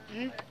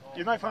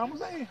 E nós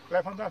vamos aí,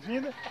 levando a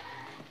vida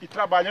e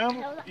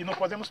trabalhando e não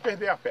podemos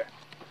perder a fé.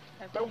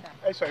 Então,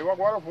 é isso aí. Eu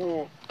agora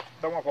vou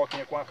dar uma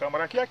voltinha com a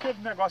câmera aqui, aquele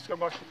negócio que eu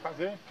gosto de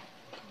fazer,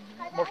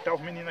 mostrar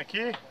os meninos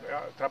aqui,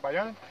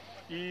 trabalhando.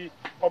 E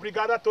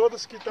obrigado a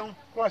todos que estão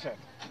com a gente.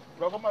 O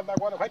programa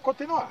agora vai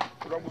continuar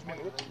por alguns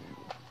minutos.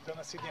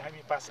 Dona Cidinha vai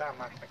me passar a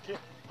máquina aqui.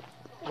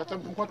 Já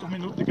estamos com quantos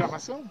minutos de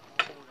gravação?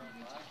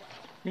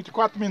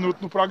 24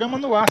 minutos no programa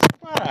no ar, sem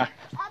parar.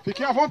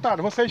 Fiquem à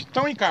vontade, vocês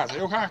estão em casa.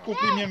 Eu já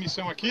cumpri minha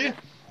missão aqui,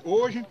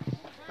 hoje.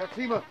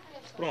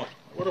 Pronto,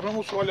 agora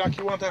vamos olhar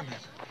aqui o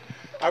andamento.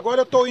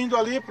 Agora eu estou indo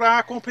ali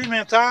para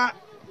cumprimentar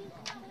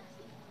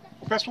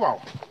o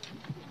pessoal.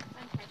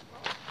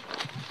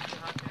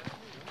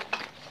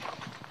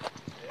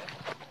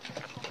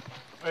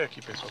 Olha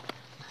aqui, pessoal.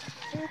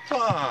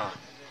 Opa!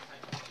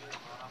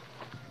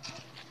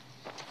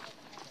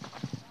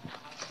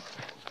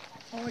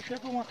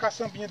 Chegou uma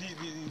caçambinha de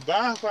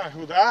barro para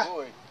ajudar.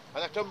 Oi.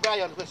 Mas nós estamos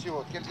braiando com esse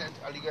outro.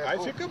 Aí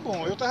fica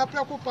bom. Eu estava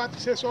preocupado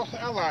de ser só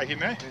a laje,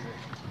 né?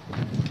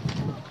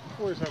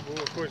 Coisa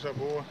boa, coisa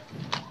boa.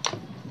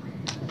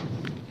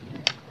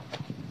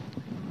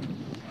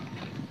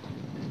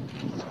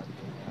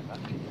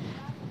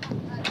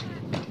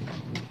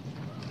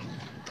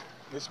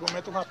 Nesse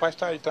momento o rapaz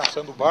está aí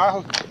traçando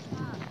barro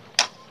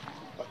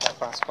para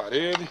tapar as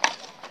paredes.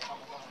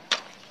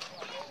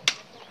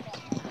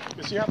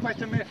 Esse rapaz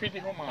também é filho de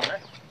Romão, né?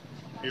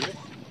 Ele?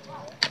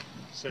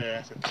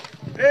 Certo.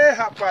 Ei,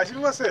 rapaz, e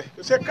você?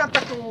 Você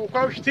canta com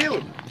qual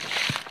estilo?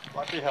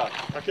 Vaquejada.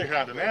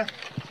 Vaquejada, né?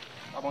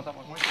 Tá bom, tá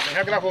bom. Muito bem.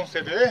 Já gravou um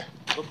CD?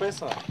 Tô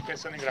pensando.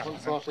 Pensando em gravar,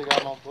 Quando só né?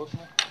 chegar não todos,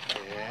 né?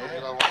 É. Vou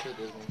gravar um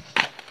CD.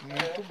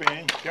 Muito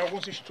bem. Tem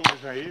alguns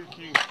estúdios aí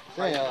que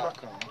faz muito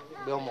bacana.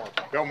 Belmonte.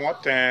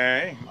 Belmonte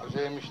tem. A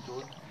GM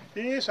Studio.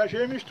 Isso, a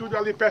GM Studio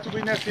ali perto do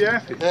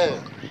INFF. É.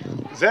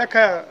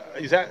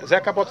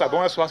 Zeca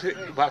Botabom, é só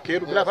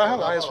vaqueiro, gravava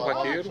lá, é só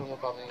vaqueiro.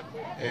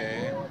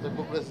 É. Se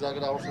eu precisar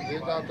gravar um CD,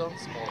 dá um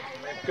desconto.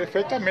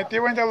 Perfeitamente,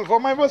 eu ainda vou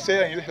mais você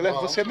ainda. Eu levo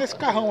você nesse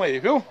carrão aí,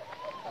 viu?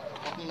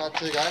 Oportunidade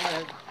de chegar,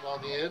 né? Dar o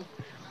dinheiro.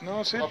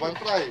 Não sei. Trabalho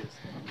pra isso.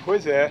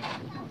 Pois é.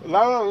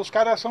 Lá os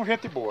caras são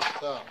gente boa.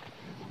 Então.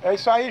 É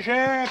isso aí,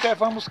 gente. É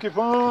vamos que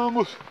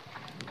vamos.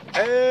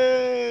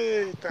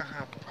 Eita,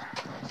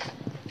 rapaz.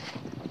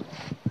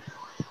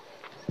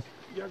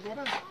 E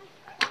agora,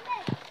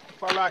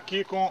 vou falar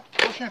aqui com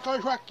o Xental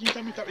Joaquim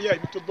também. E aí,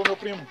 tudo bom, meu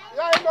primo? E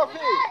aí, meu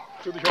filho?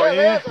 Tudo joinha?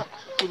 Beleza?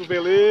 Tudo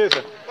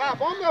beleza? Tá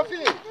bom, meu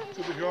filho?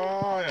 Tudo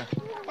jóia.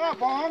 Tá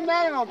bom,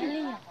 né, meu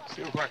filho?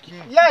 Seu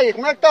Joaquim. E aí,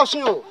 como é que tá o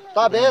senhor?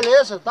 Tá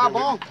beleza? Tá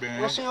bom?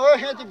 Bem. O senhor é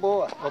gente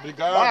boa.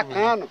 Obrigado.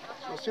 Bacana.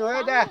 O senhor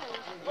é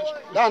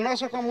da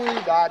nossa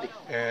comunidade.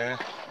 É.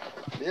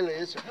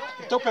 Beleza.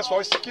 Então,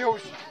 pessoal, esse aqui é o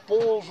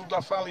esposo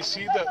da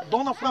falecida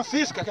Dona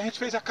Francisca, que a gente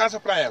fez a casa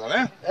pra ela,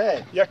 né?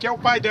 É. E aqui é o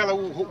pai dela,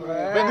 o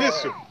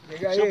Benício.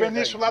 Seu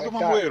Benício lá do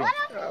Mamoeiro.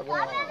 Tá bom.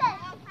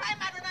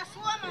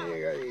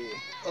 Diga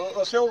aí.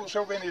 O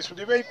seu Benício,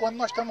 de vez em quando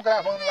nós estamos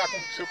gravando lá com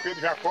o seu Pedro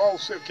Jacó,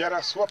 que era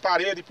a sua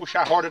parede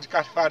puxar roda de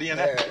farinha,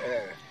 né?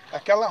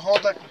 Aquela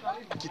roda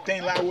que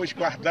tem lá hoje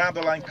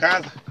guardada lá em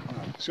casa,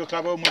 o senhor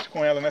trabalhou muito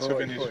com ela, né, seu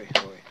Benício? Foi.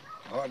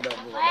 Roda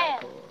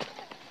boa.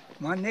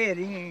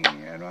 Maneirinha,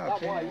 era uma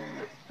pena.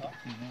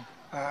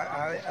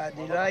 A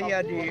de lá e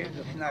a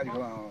do final de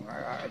João,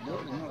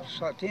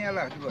 só tinha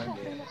elas duas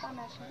delas.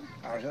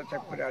 As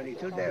outras por ali,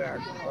 tudo era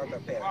roda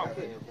pesada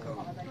do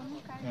cão.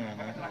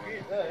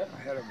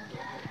 Mas era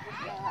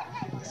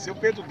boa. Seu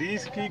Pedro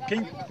disse que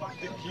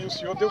o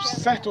senhor deu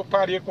certo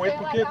paria com ele,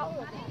 porque,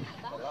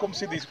 como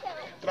se diz,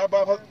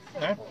 trabalhava,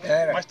 né?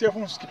 Era. Mas teve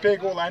uns que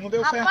pegou lá e não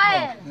deu certo,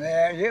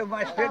 não.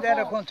 Mas Pedro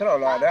era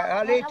controlado.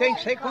 A lei tem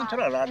que ser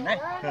controlada, né?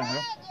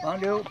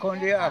 Uhum.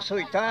 Quando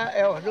açoitar,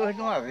 é os dois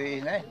de uma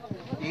vez, né?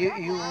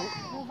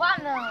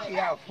 E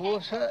a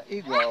força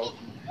igual.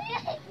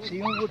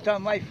 Se um botar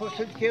mais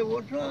força do que o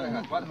outro,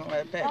 não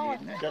é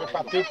perdido, né? Que era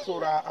para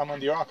texturar a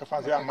mandioca,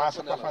 fazer a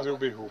massa para fazer o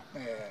beiju.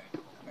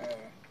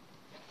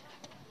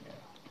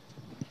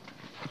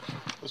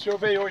 O senhor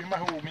veio hoje,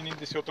 mas o menino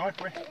disse, então,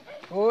 foi?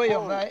 Foi,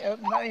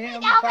 nós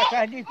íamos para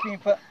casa de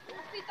Pimpa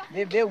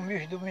beber o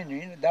mijo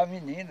da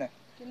menina.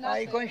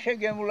 Aí quando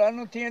chegamos lá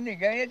não tinha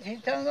ninguém, ele disse,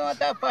 então não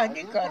está a parte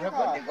de casa.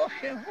 Eu digo,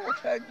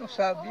 você não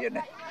sabia,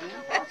 né?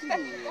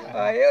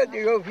 Aí eu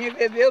digo, eu vim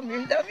beber o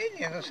mijo da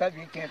menina, não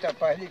sabia quem está a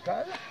parte de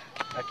casa.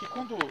 Aqui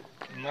quando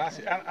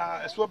nasce,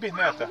 a sua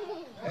bisneta,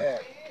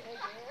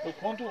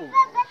 quando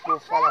eu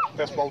falo para o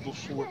pessoal do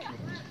sul aqui,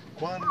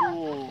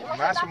 quando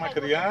nasce uma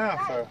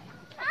criança,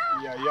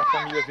 e aí a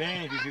família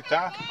vem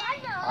visitar,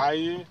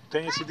 aí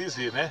tem esse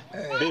dizer, né?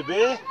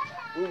 Bebê...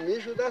 O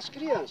mijo das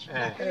crianças.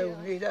 O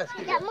mijo das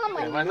crianças.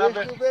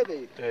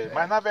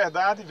 Mas na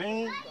verdade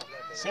vem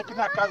sempre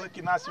na casa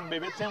que nasce um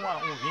bebê tem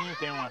um vinho,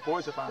 tem uma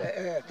coisa pra...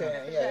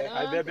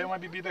 Aí bebê é uma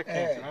bebida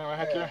quente, né?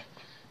 Mas aqui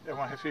é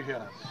uma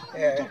refrigerante.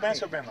 Muito bem,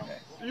 seu Benão.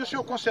 E o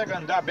senhor consegue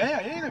andar bem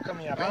ainda,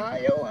 caminhar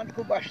bem? Eu ando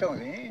com o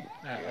bastãozinho.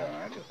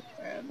 Eu ando,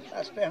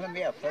 as pernas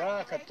meio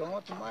fracas,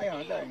 tonto, mas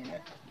anda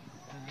ainda.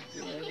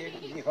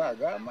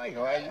 Devagar, mas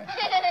vai, né?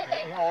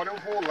 Uma hora eu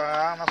vou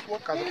lá na sua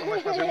casa para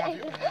nós fazer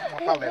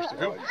uma palestra,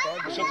 viu?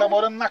 O senhor está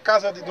morando na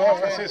casa de Dona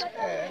Francisca?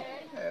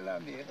 É lá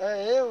mesmo.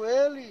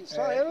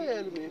 Só eu e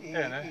ele mesmo.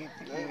 Né?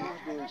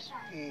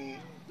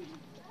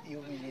 E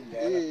o menino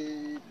dela.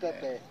 E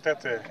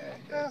Teté.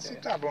 Assim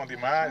tá bom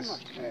demais.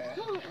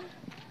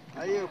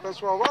 Aí o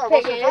pessoal,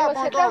 você vai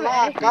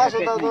abandonar a casa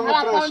da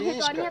Dona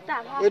Francisca?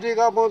 Eu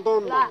digo,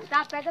 abandono não.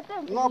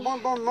 Não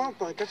abandono não,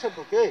 Tony. Quer saber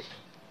por quê?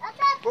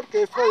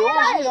 Porque foi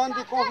 11 anos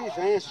de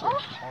convivência.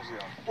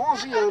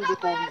 11 anos de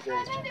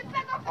convivência.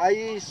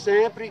 Aí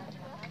sempre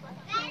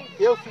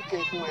eu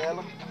fiquei com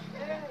ela.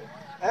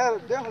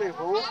 Deus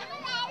levou.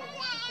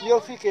 E eu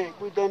fiquei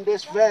cuidando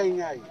desse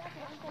velhinho aí.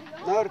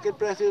 Na hora que ele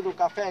precisa de um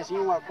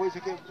cafezinho, uma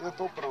coisa que eu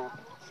estou pronto.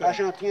 A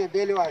jantinha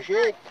dele eu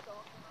ajeito.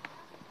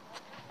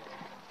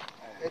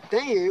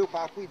 Tem eu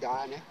para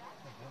cuidar, né?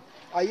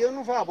 Aí eu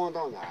não vou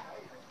abandonar.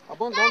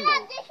 Abandono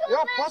não.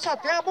 Eu posso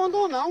até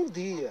abandonar um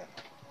dia,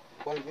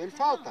 quando ele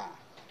faltar.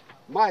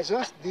 Mas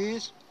antes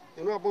disso,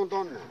 eu não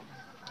abandono não.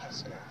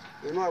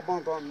 Eu não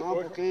abandono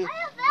não, porque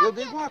eu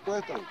digo uma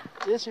coisa, Tony.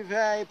 Esse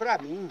velho aí pra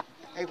mim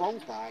é igual um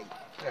pai.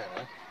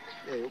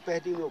 Eu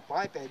perdi meu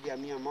pai, perdi a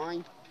minha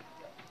mãe.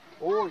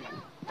 Hoje,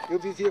 eu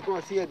vivia com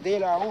a filha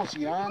dele há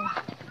 11 anos.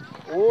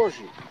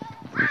 Hoje,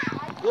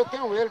 eu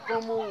tenho ele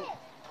como,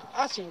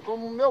 assim,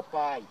 como meu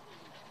pai.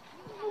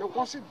 Eu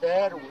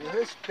considero, eu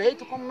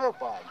respeito como meu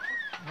pai.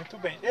 Muito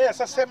bem.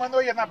 Essa semana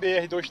eu ia na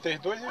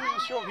BR-232 e o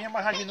senhor vinha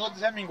marraginou de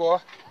Zé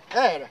Mingó.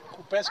 Era.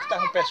 O pesca que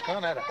estavam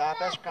pescando, era? Tava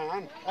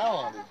pescando.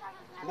 Aonde?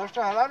 Nós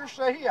estávamos lá nos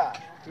 3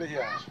 riachos. 3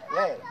 reais.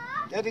 Era.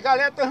 Eu de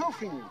galeta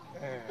Rufino.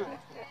 É.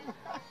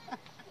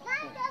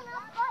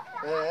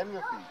 É,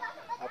 meu filho.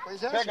 Ah,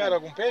 pois é. Pegaram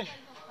algum peixe?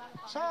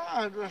 Só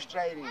as 2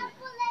 trairinhas.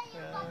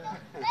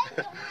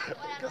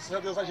 Graças a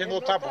Deus a gente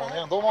tá bom, né?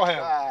 Andou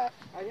morrendo.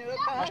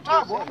 Mas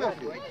tá bom, meu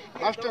filho.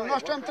 Nós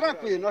estamos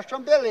tranquilos, nós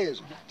estamos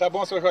beleza. Tá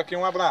bom, seu Joaquim,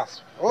 um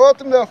abraço.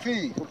 Outro, meu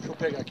filho. Deixa eu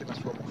pegar aqui na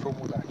sua mão, deixa eu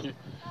mudar aqui.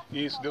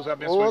 Isso, Deus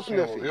abençoe Outro, o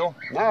senhor, meu filho. viu?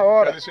 Na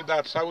hora.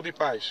 Felicidade, saúde e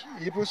paz.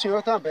 E pro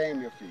senhor também,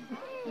 meu filho.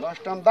 Nós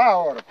estamos da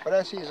hora.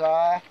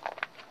 Precisar,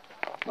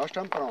 nós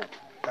estamos prontos.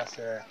 Tá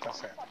certo, tá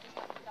certo.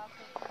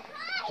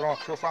 Pronto,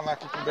 deixa eu falar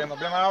aqui com o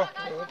Benal.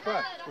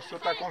 Opa, O senhor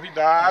está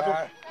convidado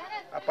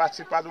a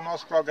participar do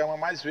nosso programa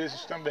mais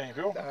vezes também,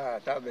 viu?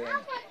 tá bem.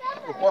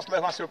 Eu posso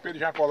levar seu Pedro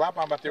Jacolá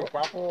para bater o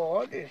papo?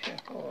 Pode,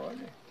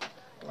 pode.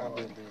 Tá,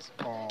 beleza.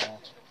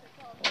 Pronto.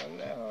 Pode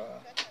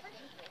levar.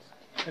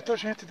 Então,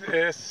 gente,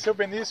 seu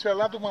Benício é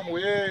lá do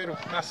Mamoeiro,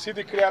 nascido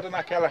e criado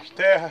naquelas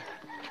terras.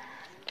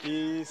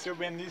 E seu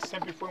Benício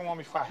sempre foi um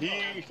homem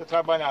farrista,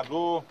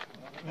 trabalhador,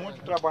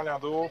 muito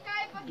trabalhador,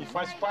 e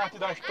faz parte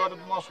da história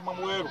do nosso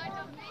Mamoeiro.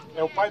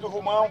 É o pai do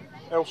Romão,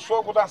 é o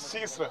sogro da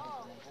Cícera.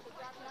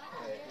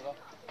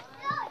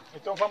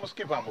 Então vamos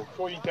que vamos.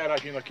 Foi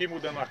interagindo aqui,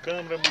 mudando a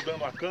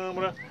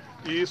câmera.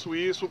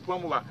 Isso,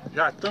 vamos lá.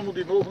 Já estamos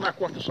de novo na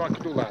construção aqui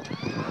do lado.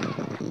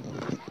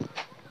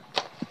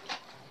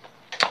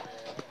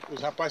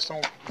 Os rapazes estão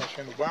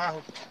mexendo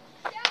barro.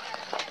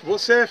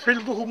 Você é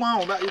filho do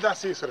Romão e da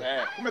Cícera.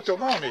 É. Como é teu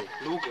nome?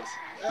 Lucas.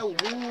 É o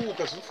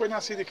Lucas. Tu foi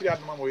nascido e criado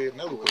no Mamoeiro,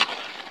 né, Lucas?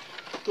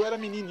 Tu era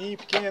menininho,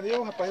 pequeno.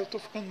 Eu, rapaz, eu tô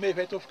ficando meio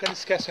velho, tô ficando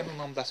esquecendo o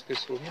nome das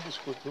pessoas. Me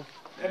desculpe, viu?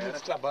 É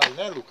muito trabalho,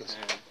 né, Lucas?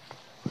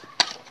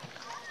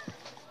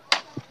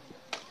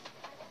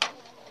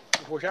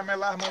 Eu vou já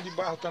melar as mãos de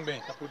barro também,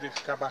 para poder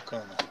ficar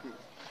bacana.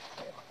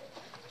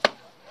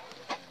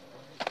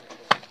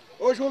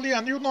 Ô,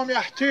 Juliano, e o nome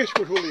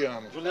artístico,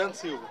 Juliano? Juliano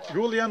Silva.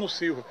 Juliano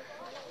Silva.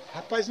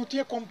 Rapaz, não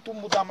tinha como tu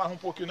mudar mais um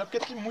pouquinho, não, porque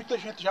tem muita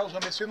gente já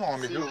usando esse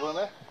nome, viu? Silva,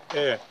 né?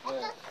 É.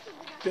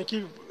 Tem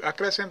que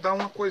acrescentar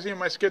uma coisinha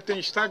mais, porque tem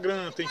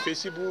Instagram, tem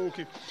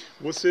Facebook.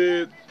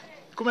 Você...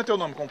 Como é teu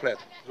nome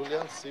completo?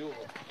 Juliano Silva.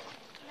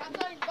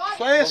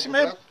 Só esse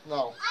mesmo?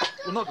 Não.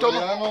 O nome, teu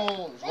nome...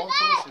 Juliano João de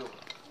Souza Silva.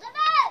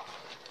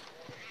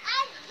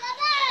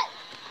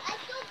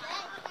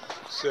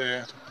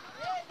 Certo.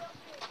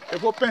 Eu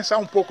vou pensar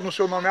um pouco no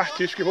seu nome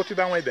artístico e vou te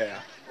dar uma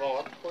ideia.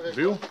 Bom,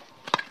 Viu?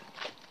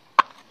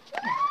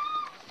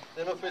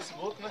 Tem meu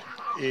Facebook, né?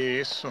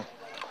 Isso.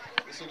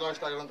 E siga o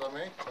Instagram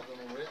também, tá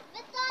dando um ver.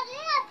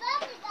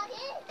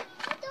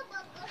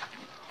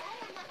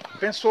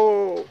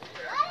 Pensou...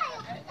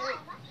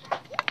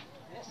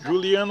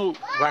 Juliano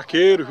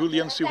Vaqueiro,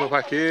 Juliano Silva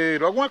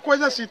Vaqueiro, alguma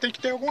coisa assim, tem que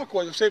ter alguma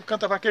coisa. Você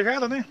canta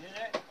vaquejada, né?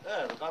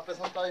 É, eu tava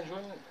pensando em estar em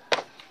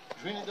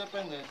junho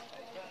independente.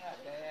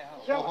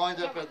 Forró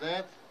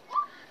independente.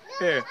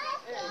 É.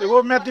 Eu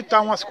vou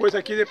meditar umas coisas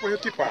aqui e depois eu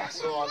te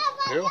passo. Pronto.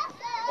 Viu?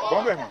 Tá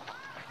bom, meu irmão?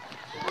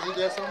 As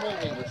ideias são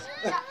bem-vindas.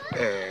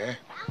 É.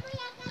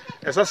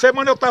 Essa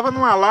semana eu tava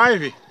numa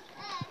live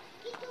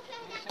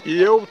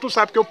e tu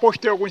sabe que eu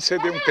postei alguns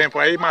CD um tempo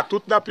aí,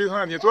 Matuto da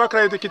Pisaninha. Tu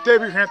acredita que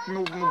teve gente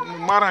no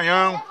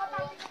Maranhão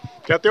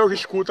que até eu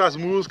escuto as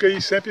músicas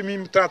e sempre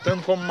me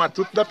tratando como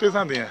Matuto da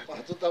Pisaninha.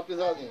 Matuto da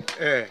Pisadinha.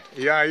 É,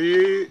 e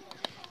aí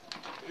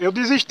eu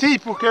desisti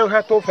porque eu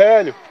já tô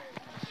velho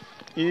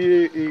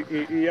e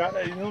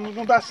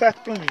não dá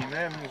certo pra mim,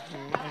 né?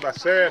 Não dá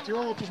certo e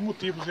outros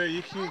motivos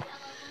aí que...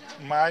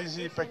 Mas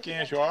e para quem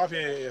é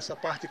jovem, essa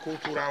parte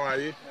cultural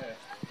aí,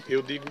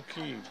 eu digo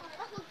que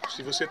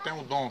se você tem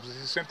um dom, você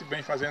se sente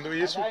bem fazendo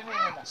isso,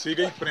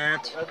 siga em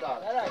frente.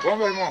 Verdade. Tá bom,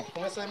 meu irmão?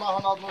 Comecei mais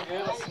Ronaldo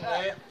Nogueira,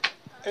 Siné,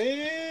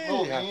 Ei,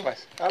 Novinho.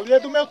 rapaz, ali é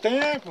do meu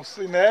tempo,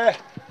 Siné,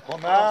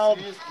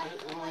 Ronaldo.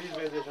 Francisco, Luiz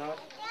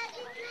Verdejante.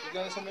 E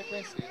ganhei são bem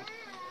conhecidos.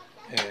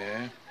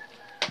 É.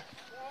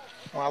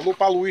 Um alô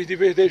para Luiz de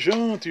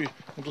Verdejante,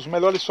 um dos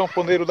melhores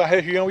sanfoneiros da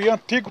região e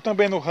antigo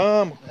também no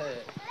ramo.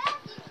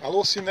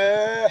 Alô,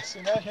 Siné,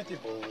 Siné é gente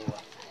boa.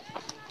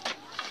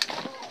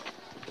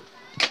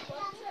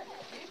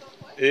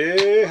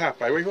 Ei,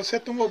 rapaz, hoje você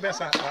tomou bem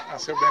a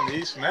seu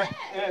Benício, né?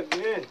 É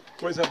mesmo?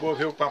 Coisa boa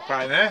ver o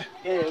papai, né?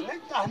 É, eu nem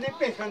tava nem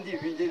pensando de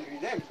vir, ele vir,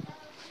 né?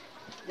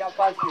 Já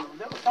apareceu,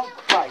 não sabe o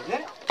que faz,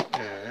 né?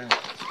 É.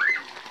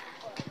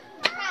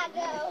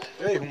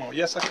 Ei, irmão,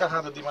 e essa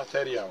carrada de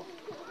material?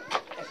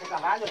 Essa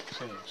carrada?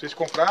 Sim. Vocês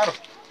compraram?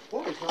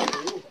 Pô, só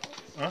eu.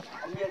 Hã?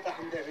 A mulher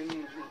tava me devendo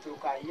um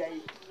troco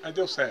aí Aí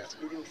deu certo.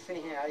 me deu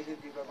 100 reais, eu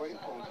digo, agora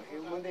encontra.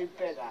 Eu mandei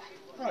pegar.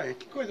 Aí,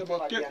 que coisa boa.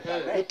 Porque Fazia,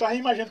 né? eu tava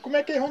imaginando como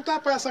é que eles vão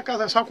tapar essa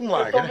casa só com Eu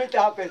laje, também né?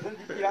 tava pensando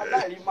de tirar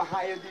dali, mas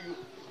aí eu digo,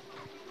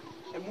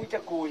 é muita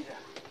coisa.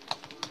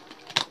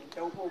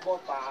 Então eu vou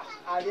botar.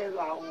 Ali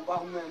lá, o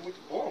barro não é muito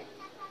bom.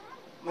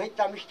 Mas a gente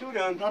tá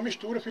misturando. Na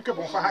mistura fica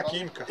bom, faz a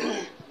química.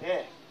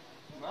 É.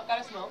 Não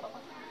carece não,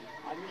 papai.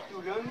 Aí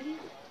misturando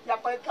e a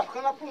parede tá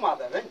ficando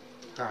aprumada, né?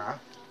 Tá.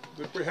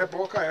 Depois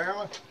reboca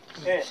ela,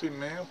 com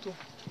cimento.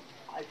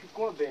 Aí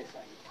ficou uma benção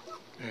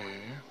aí.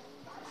 É.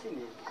 Assim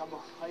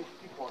mesmo, aí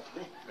pipota,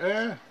 né?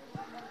 É.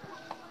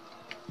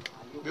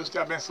 Deus te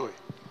abençoe.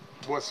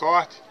 Boa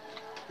sorte.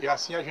 E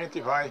assim a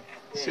gente vai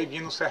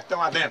seguindo o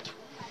sertão adentro.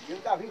 Eu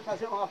ainda vim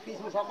fazer fiz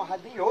uns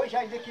amarradinhos hoje,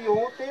 ainda que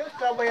ontem eu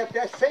trabalhei até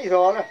às 6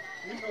 horas.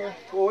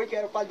 Foi, que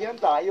era para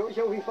adiantar. E hoje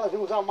eu vim fazer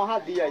uns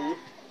amarradinhos aí.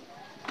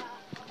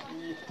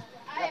 E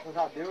graças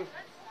a Deus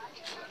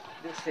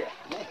deu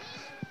certo, né?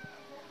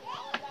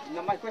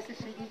 Ainda mais com esses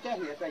fios de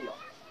internet aí, ó.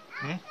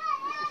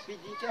 Esses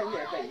fios de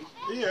internet aí.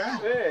 E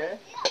é? É.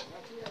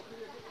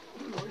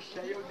 Oxe,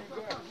 aí eu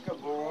digo, fica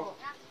bom.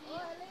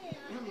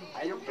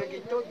 Aí eu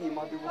peguei todinho,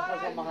 mas eu vou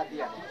fazer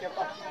amarradinha aqui, que é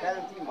para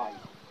garantir mais.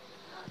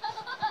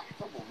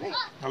 Tá bom, vem.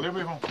 Valeu,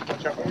 meu irmão.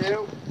 Tchau.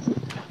 Valeu.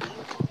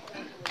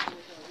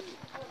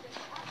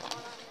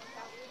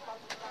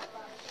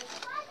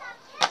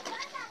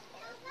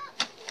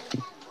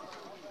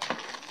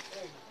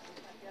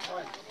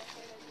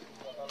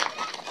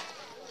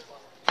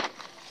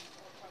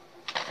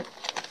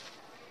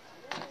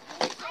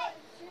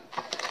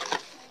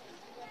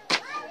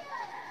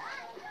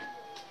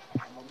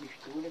 Uma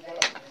mistura que ela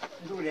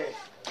endurece.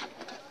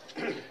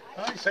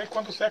 Ah, isso aí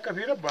quando seca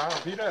vira barro,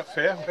 vira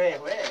ferro.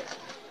 Ferro, é.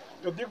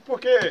 Eu digo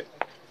porque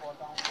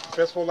o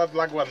pessoal lá de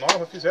Lagoa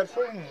Nova fizeram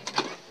foi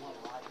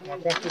uma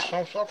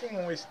construção só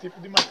com esse tipo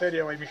de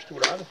material aí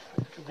misturado.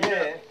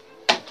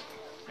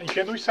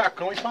 Enchendo os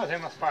sacão e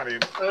fazendo as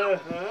paredes.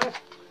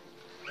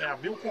 É a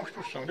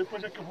bioconstrução.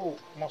 Depois é que eu vou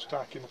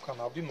mostrar aqui no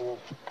canal de novo.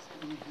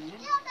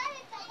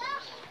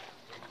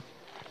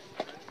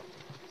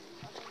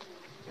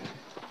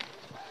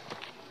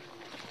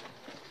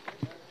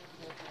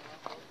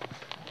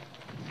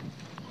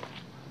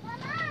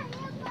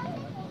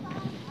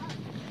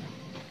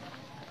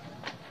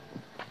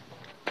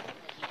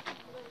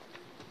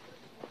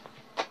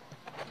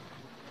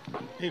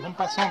 E vamos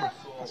para a sombra.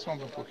 Para a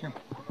sombra um pouquinho.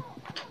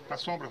 Para a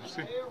sombra,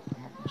 você.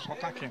 O sol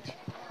está quente.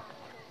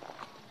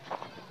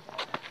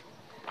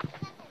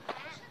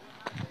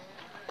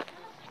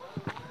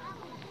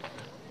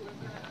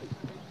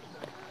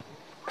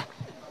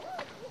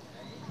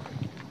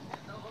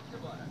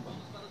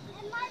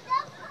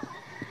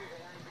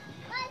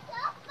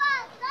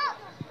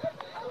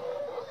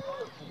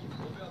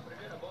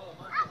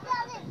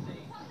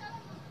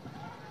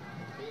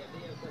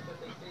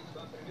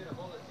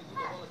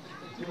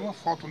 Tira uma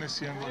foto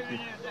nesse ângulo aqui.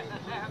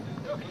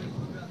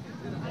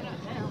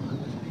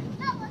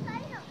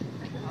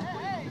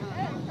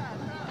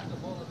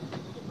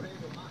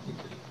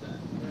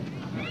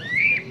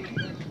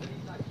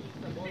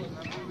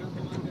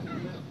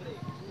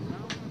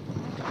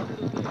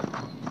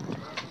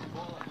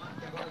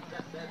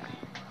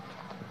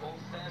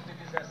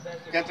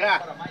 Quer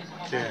entrar?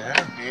 Quer.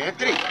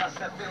 Entre.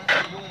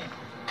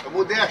 Eu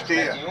mudei as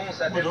teias.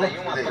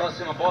 71, a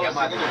próxima bola,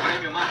 segundo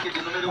prêmio, marque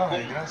de número 1.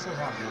 Ai, graças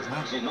a Deus,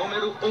 né? De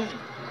número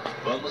 1.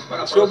 Vamos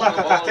para a O senhor próxima marca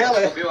a bola. cartela,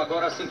 é? Subiu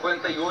agora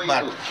 58.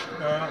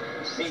 Ah,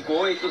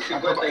 58,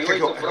 58. Deixa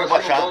eu Próxima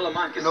baixar. bola,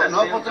 marque Não, 70.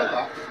 não vou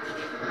trancar.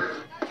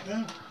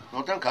 não.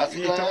 Não trancar, E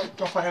se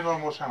estão fazendo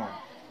almoço aonde?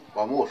 o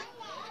almoço.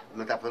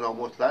 Nós tá fazendo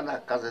almoço lá na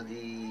casa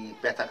de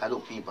perto da casa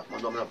do Pimpa.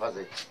 Mandou a mulher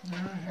fazer.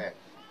 É.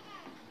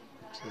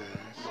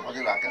 Certo. Vou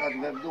fazer lá, aquela de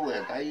bebe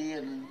doente.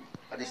 Aí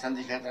tá deixando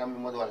de gente, ela me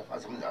mandou ela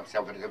fazer se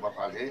oferecer pra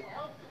fazer.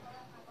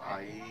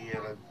 Aí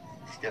ela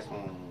esquece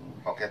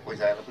qualquer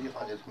coisa, ela podia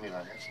fazer isso comigo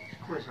lá, né?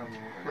 Coisa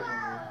boa, coisa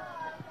boa.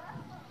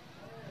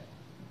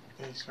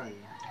 É isso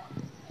aí.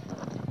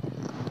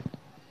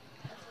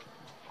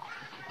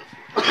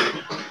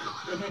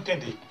 Eu não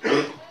entendi.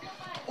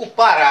 O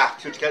Pará,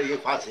 que eu queria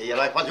fazer,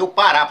 ela vai fazer o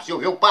Pará, pra você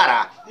ver o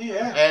Pará. E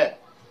é? É.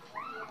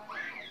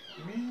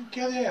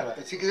 Cadê ela?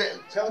 Se quiser.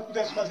 Se ela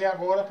pudesse fazer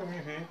agora pra mim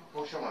ver.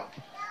 Vou chamar.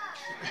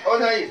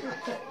 Olha aí.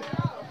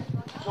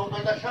 O senhor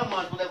está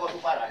chamando pro negócio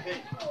do Pará,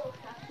 gente.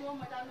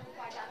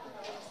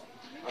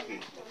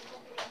 Aqui.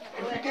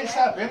 Eu fiquei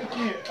sabendo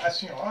que a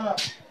senhora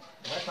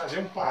vai fazer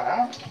um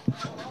Pará.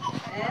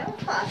 É, eu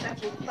faço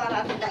aqui o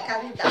Pará da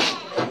caridade.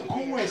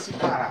 Como é esse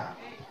Pará?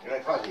 Ele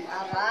vai fazer.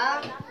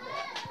 Pará.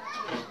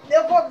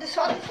 Eu vou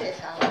só dizer,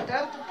 sabe?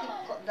 Tanto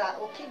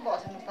o que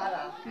bota no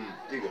Pará.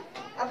 Diga.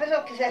 A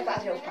pessoa quiser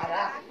fazer o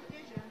Pará,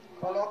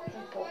 coloca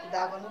um pouco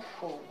d'água no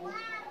fogo.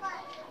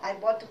 Aí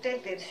bota o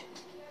tempero.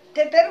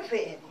 Tempero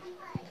verde,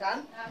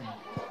 sabe?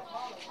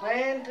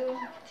 Coentro,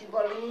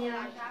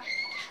 cebolinha.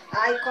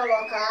 Aí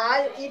coloca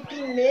alho e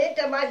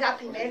pimenta, mas a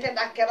pimenta é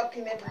daquela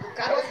pimenta do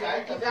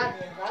carocinho,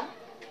 pisadinha, sabe?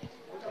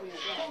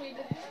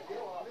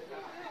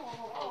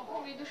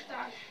 Comida os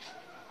tachos.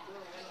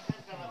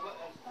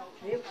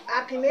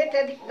 A pimenta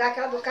é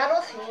daquela do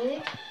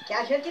carocinho, que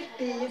a gente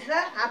pisa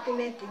a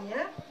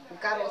pimentinha, o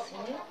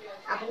carocinho,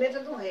 a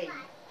pimenta do rei.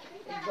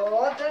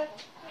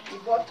 E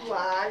bota o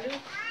alho.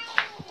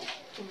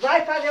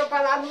 Vai fazer o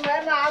Pará, não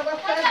é na água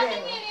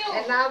fervendo,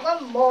 é na água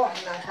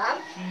morna,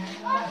 sabe?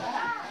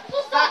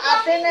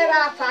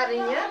 Apeneirar a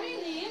farinha,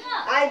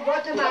 aí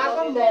bota na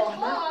água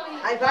morna,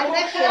 aí vai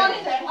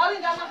mexendo.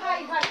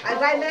 Aí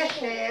vai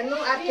mexendo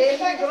até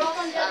ele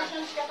engrossar.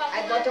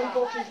 Aí bota um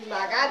pouquinho de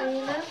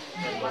margarina,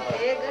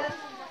 manteiga,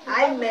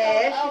 aí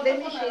mexe, bem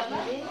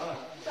mexidinho,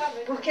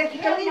 porque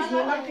fica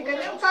lisinho, não fica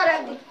nem um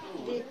farelo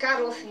de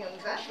carocinho,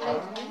 sabe?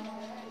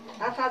 Lisinho.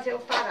 Vai fazer o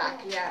pará,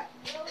 que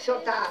o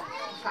senhor tá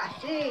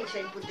facinho,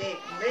 sem poder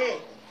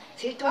comer.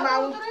 Se tomar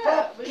um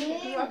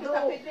pouquinho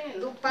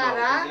do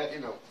pará,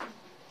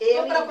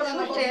 ele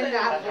sustenta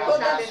a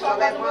força, só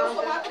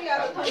levanta.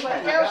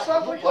 Eu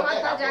sou muito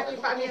mais fazer aqui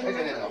para minha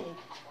mãe.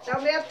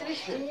 Então, meio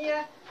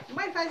tristinha,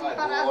 mãe faz um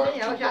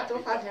parazinho, eu já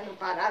estou fazendo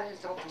pará, eles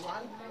estão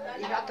tomando,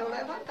 e já estou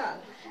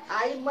levantando.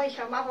 Aí mãe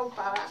chamava o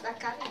pará da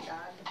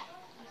caridade.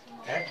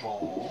 É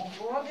bom.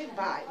 Bom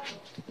demais,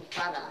 o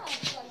pará.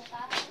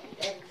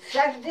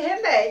 Serve de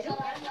remédio.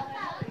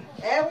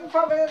 É um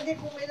problema de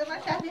comida,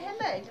 mas serve de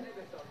remédio.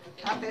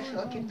 A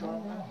pessoa que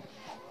toma.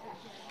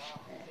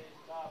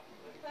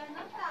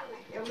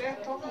 Eu mesmo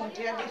tomo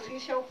muito, e é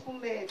difícil eu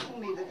comer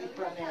comida de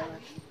panela.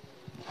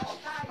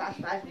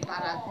 Faz um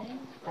parazinho.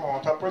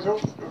 Pronto, depois eu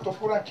tô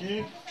por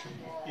aqui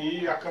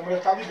e a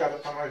câmera tá ligada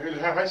para nós ver. Ele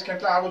já vai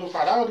esquentar a água do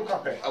pará ou do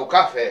café? O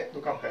café.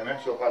 Do café, né?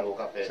 O senhor falou, o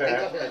café. Certo. Tem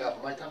café legal,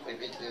 mais café.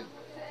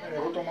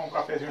 Eu vou tomar um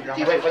cafezinho já.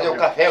 E vai fazer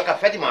o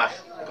café de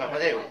macho. O café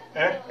dele.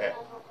 É? É.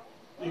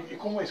 E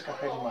como é esse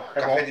café de macho?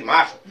 Café de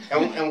macho é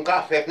um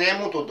café que nem é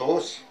muito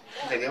doce,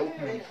 entendeu?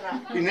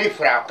 E nem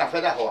fraco,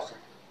 café da roça.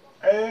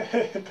 É,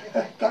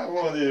 tá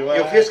bom demais.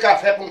 Eu fiz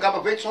café para um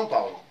cabo veio de São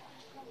Paulo.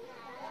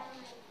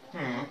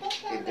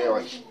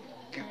 Entendeu?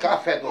 Que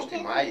café doce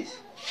demais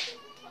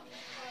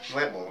não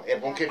é bom. É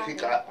bom que ele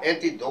fica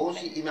entre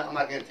doce e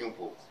mais quentinho um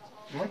pouco.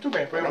 Muito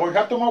bem, pois eu vou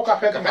já tomar o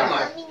café de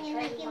macho.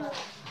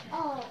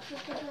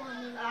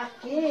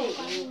 Aqui,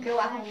 o que eu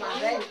arrumar,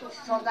 né,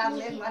 só dá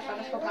mesmo mais para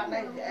nós comprar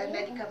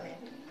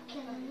medicamento.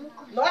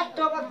 Nós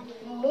tomamos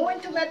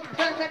muito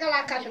medicamento, pega lá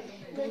a caixa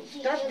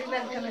do tanto de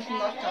medicamento que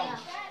nós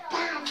tomamos.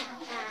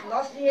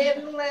 Nosso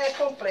dinheiro não é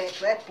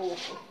completo, é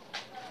pouco.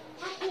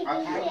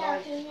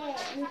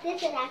 Não sei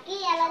se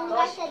daqui ela não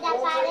vai ser da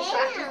parede,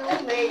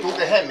 não.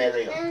 Tudo é remédio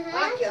aí, ó.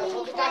 Aqui, ó,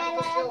 vou botar aqui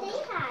pro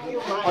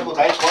senhor. Pode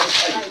botar aí, pode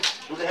sair.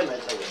 Tudo é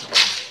remédio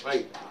isso aí.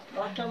 Aí.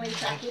 Nós tomamos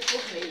isso aqui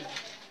por mês.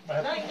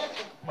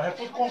 Mas é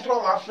tudo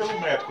controlado pelo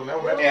médico, né?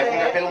 O médico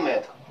É pelo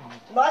médico.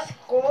 Nós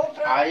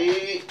compramos.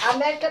 Aí. A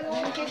médica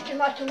não quis que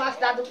nós tomássemos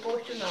lá do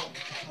posto, não.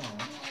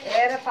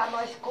 Era para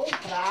nós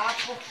comprar,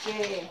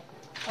 porque.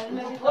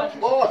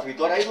 Ô,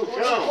 Vitória, aí no O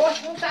chão.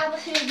 posto não estava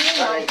servindo,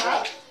 não,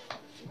 tá?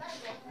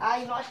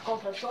 Aí nós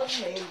compramos todo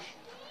mês.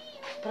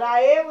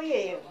 Para eu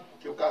e eu.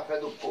 Que o café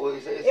do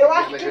poço. Eu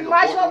acho que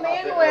mais ou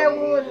menos é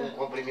um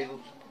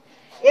comprimido.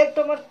 Ele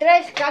toma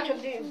 3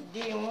 caixas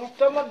de um,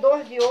 toma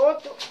 2 de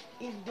outro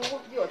e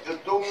 2 de outro. Eu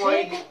tomo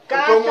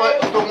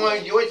 5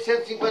 aí de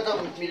 850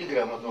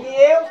 miligramas.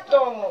 E eu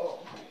tomo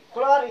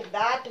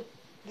cloridato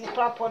de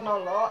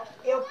propanolol,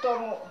 eu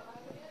tomo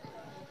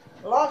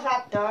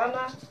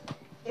losartana,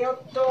 eu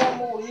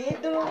tomo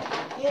hidro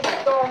e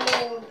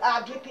tomo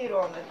a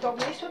dipirona. Eu tomo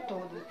isso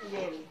tudo. E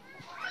ele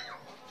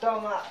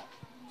toma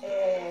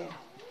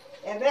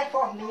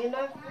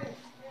metformina,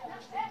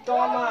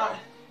 toma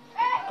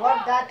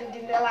cloridato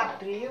de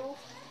nelapril,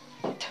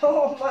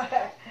 toma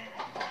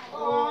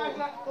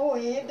o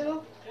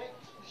hidro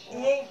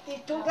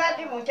e tudo é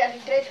de muito, é de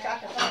 3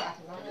 caixas para lá.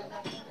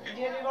 O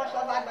dinheiro nós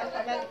só vai mais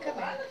para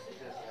medicamento.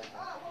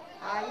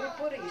 Aí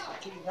por isso,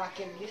 que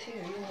naquele dia se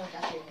viu muito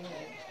aquele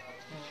dinheiro.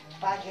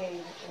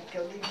 Paguei o que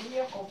eu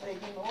devia, comprei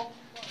de novo.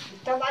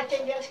 Então mas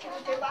tem deles que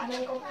não tem mais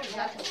nem como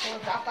já se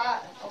for usar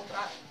para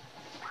comprar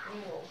de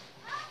novo.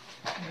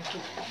 Muito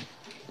bem.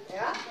 É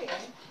assim, né?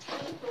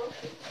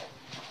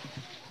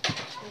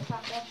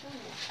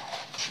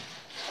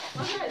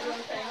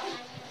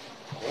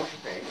 Onde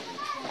tem?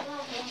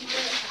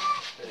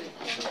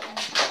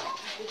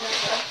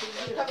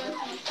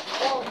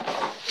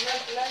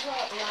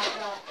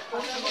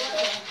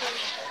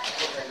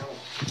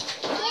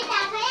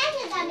 Vai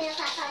ajudar meu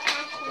papai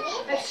a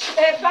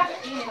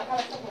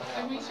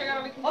comer?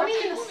 Chegaram ali com um de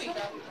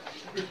comida.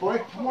 E foi?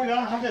 Vamos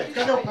olhar,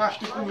 cadê o prato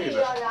de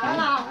comida?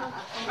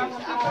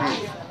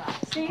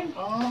 Sim,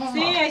 Ah,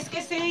 sim, eu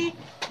esqueci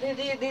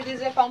de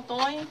dizer para o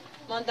Antônio,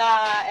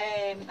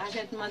 a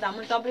gente mandar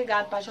muito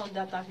obrigado para João de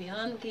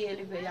Otaviano, que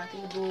ele veio aqui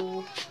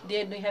do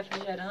dedo do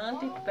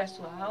refrigerante pro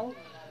pessoal.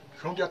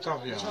 João de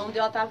Otaviano. João de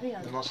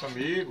Otaviano. Nosso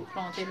amigo.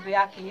 Pronto, ele veio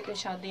aqui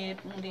deixar um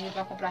dinheiro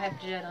para comprar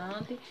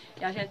refrigerante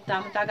e a gente está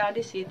muito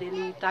agradecido.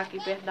 Ele está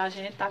aqui perto da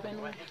gente, está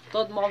vendo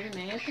todo o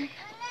movimento.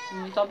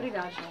 Muito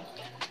obrigado, João.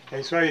 É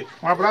isso aí.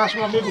 Um abraço,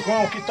 meu amigo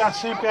João, que está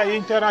sempre aí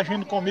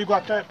interagindo comigo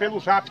até pelo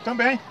zap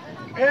também.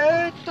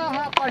 Eita,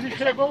 rapaz, e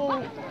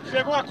chegou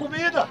a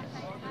comida.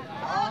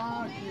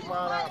 Ah, que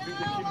maravilha,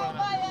 que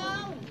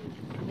maravilha.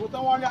 Vou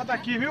dar uma olhada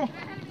aqui, viu?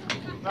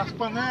 Nas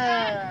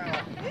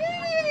panelas.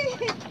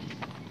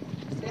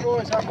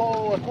 Coisa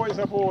boa,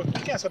 coisa boa.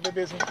 Quem é essa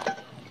bebezinha?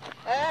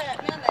 É,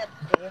 minha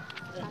neta.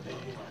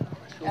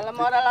 Ela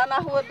mora lá na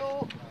rua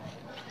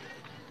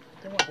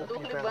Tem uma do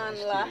boquinha pra cubano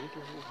ela lá. assistir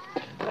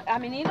aí, A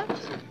menina?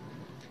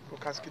 por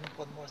causa que não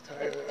pode mostrar,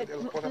 ela pode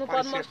Não aparecer.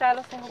 pode mostrar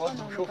ela sem roupa Pode,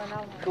 não, deixa no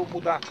canal. deixa eu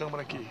mudar a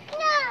câmera aqui.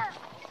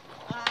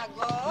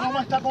 Agora. Não,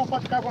 mas tá bom,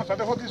 pode ficar à vontade.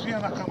 Eu vou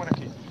desviando a câmera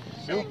aqui.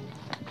 Viu?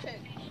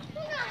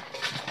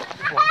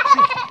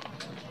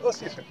 Bom, ô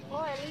Cícero,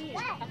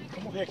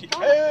 vamos ver aqui.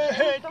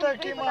 Eita,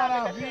 que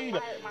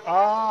maravilha!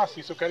 Ah,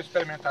 Cícero, eu quero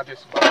experimentar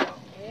desse balão.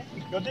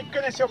 Eu digo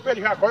que nem seu pé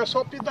de jacó, eu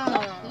sou pidão.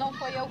 Não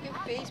foi eu que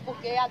fiz,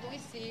 porque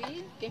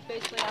adoeci. Quem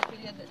fez foi a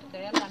filha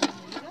dela, a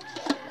menina.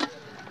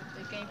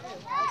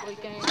 Foi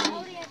quem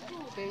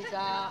fez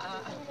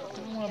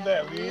Uma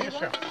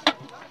delícia.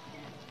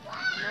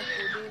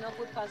 Não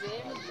pude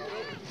fazer,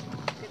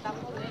 porque estava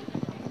doente.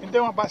 Me dê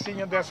uma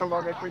bacinha dessa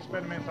logo aí pra eu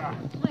experimentar.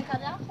 Mãe,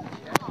 cadê a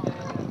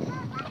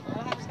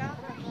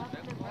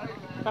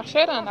Tá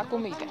cheirando a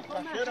comida.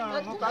 Tá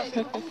cheirando, não tá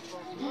assim.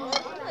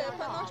 É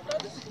para nós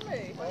todos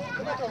comer.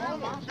 Como é que é o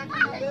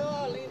nome? Meu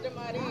Olinda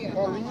Maria.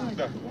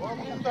 Olinda.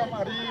 Olinda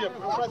Maria.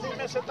 O prazer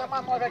imenso você tá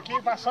mais nós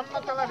aqui, passando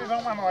na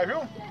televisão mais nós,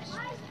 viu?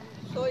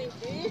 Sou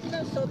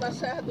indígena, sou da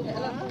Serra do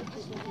Mar.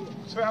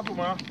 Serra do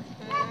Mar.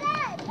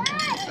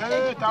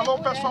 Eita, alô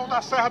pessoal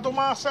da Serra do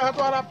Mar, Serra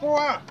do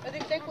Arapuã. Eu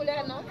digo que tem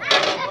colher não?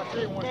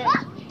 Aqui, uma aqui.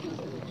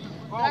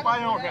 Ó o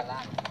baião, gente.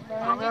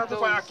 Galera do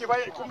baião, aqui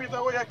vai,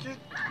 comida hoje aqui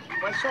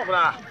vai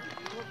sobrar.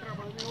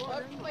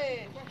 Pode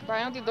comer.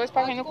 Baião de dois,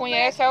 pra quem não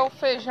conhece, é o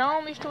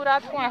feijão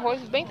misturado com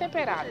arroz bem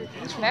temperado.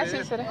 Né,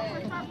 Cícera?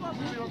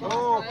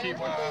 Oh, que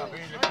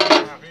maravilha, que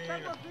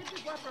maravilha.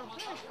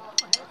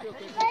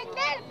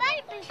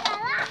 Vai pisar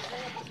lá?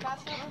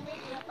 Passando o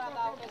meio para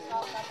dar ao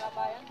pessoal que está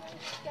trabalhando,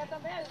 que é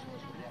também é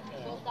justo.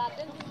 Voltar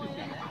dentro de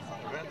manhã, né?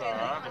 É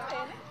verdade.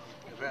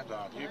 É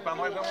verdade. E pra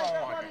nós é uma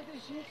honra,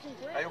 gente.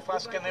 Aí eu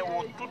faço que nem o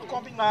outro, tudo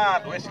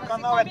combinado. Esse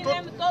canal é tudo...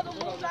 Convidemos todo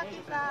mundo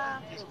aqui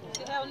para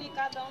se reunir,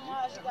 cada um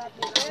ajudar a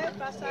beber,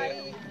 para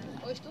sair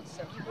hoje tudo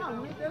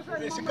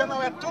certo. Esse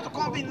canal é tudo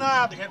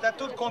combinado, gente. É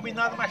tudo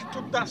combinado, mas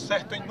tudo dá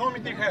certo. Em nome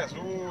de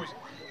Jesus.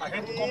 A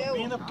gente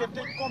combina porque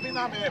tem que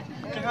combinar mesmo.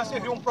 Quem já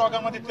serviu um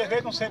programa de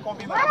TV não sei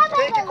combinar.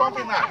 Tem que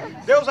combinar.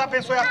 Deus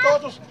abençoe a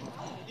todos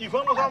e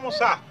vamos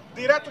almoçar.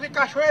 Direto de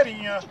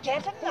Cachoeirinha,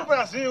 o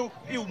Brasil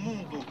e o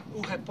mundo.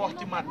 O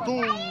repórter Matuto.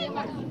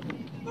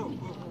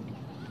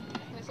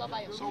 Só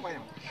baião. Sou o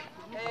baião.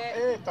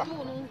 Eita.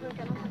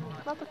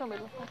 Bota a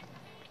câmera.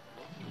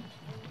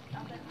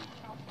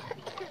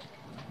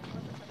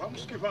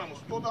 Vamos que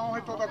vamos. Toda honra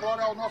e toda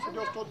glória ao nosso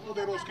Deus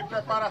Todo-Poderoso que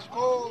prepara as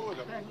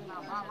coisas.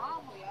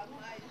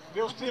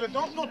 Deus tira de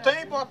onde não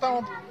tem e bota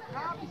onde.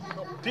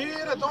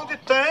 Tira de onde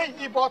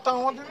tem e bota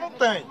onde não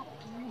tem.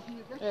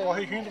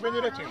 Corrigindo bem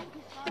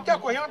direitinho. E tem a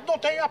coisa onde não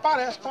tem e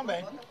aparece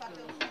também.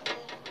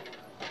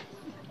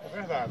 É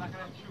verdade.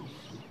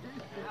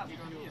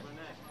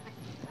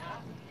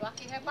 Estou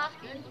aqui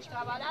repartindo dos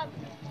trabalhadores.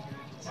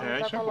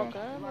 Tá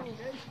colocando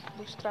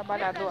dos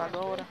trabalhadores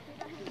agora.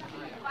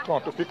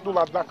 Pronto, eu fico do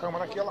lado da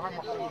câmera aqui, ela vai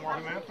mostrando o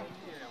movimento.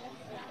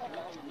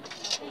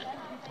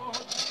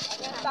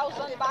 A gente está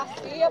usando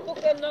bacia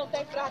porque não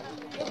tem prato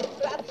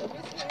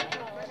suficiente,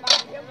 não. É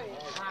bacia mesmo.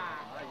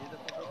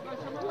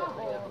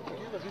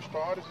 As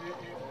histórias e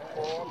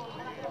fotos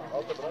e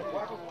alta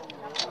branca.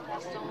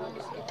 São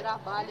homens que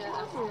trabalham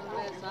assim,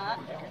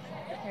 pesado.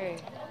 É.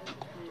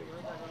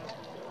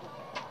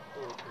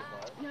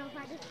 Não,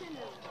 vai descer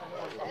não.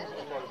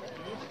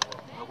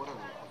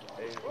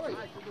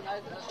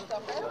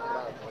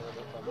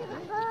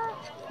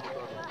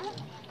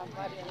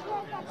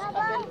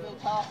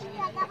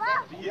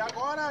 E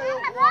agora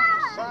eu vou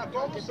almoçar,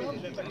 estou almoçando,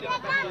 gente, aqui na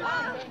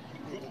casa,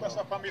 junto com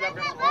essa família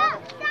abençoada.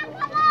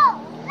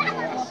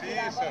 A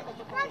Cissa,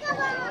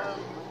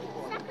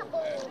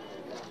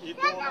 e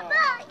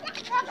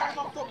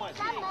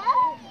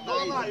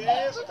Dona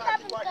Isa está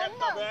aqui com a gente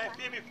também,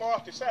 firme e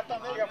forte,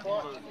 sertaneja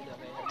forte.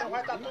 Então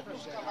vai estar tudo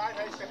nos canais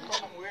aí,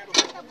 Sertão Mamoeiro.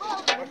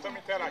 Nós estamos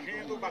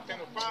interagindo,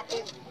 batendo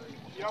papo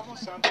e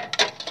almoçando.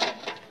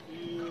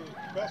 E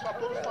peço a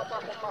todos para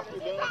estar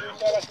compartilhando e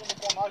interagindo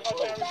com nós. Nós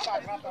temos o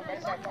Instagram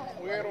também, Sertão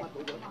Mamoeiro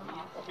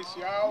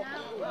Oficial.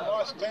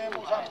 Nós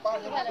temos a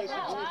página no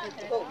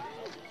Facebook.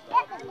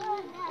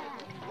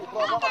 O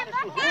programa que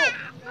surgiu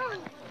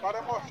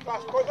para mostrar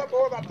as coisas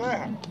boas da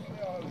terra.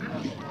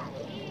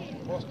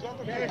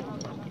 Mostrando que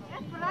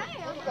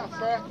tudo dá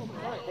certo,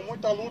 com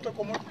muita luta,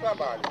 com muito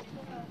trabalho.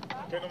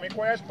 Quem não me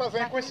conhece,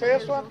 prazer em conhecer,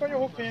 eu sou Antônio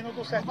Rufino,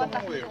 do Sertão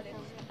Mamoeiro.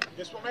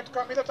 Nesse momento,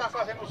 Camila está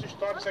fazendo os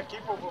stories aqui,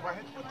 para a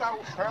gente botar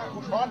o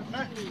short,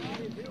 né?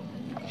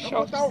 Vamos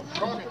botar o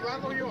short lá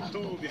no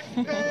YouTube.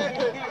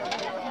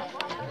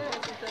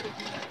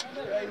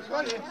 É isso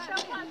aí.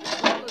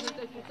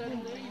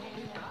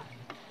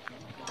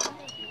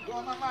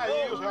 Dona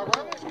Maísa,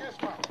 agora não esqueça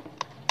mais.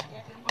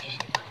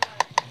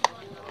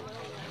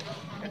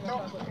 Então,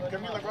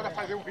 Camila agora vai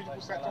fazer um vídeo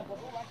pro Sertão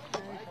Popular.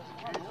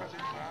 Fazer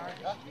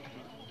mais.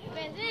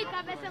 Vem,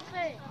 cabeça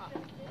feia.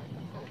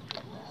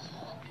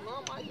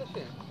 Não, mas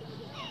assim.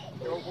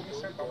 Eu vou me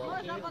sentar um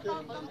pouquinho.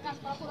 Vamos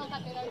procurar uma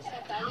cadeira e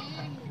sentar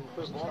ali.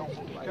 Foi bom,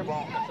 é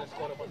bom.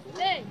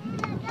 Ei!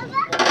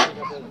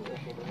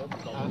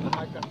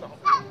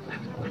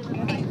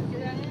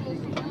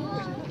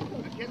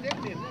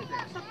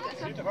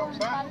 Cida, vai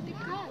almoçar?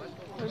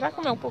 Eu já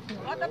comi um pouquinho.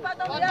 Bota pra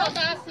Pode Daniel.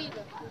 botar a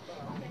Cida.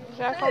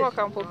 Já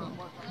colocar um pouquinho.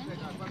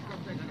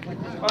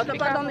 Bota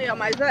pra Daniel,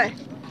 mas é.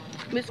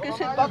 Me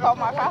esqueci de botar o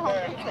macarrão.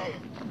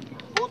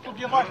 Outro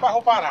dia nós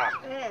vamos parar.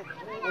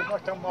 Hoje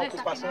nós temos uma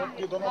ocupação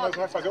que a dona nós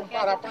vai fazer um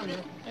pará para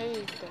mim.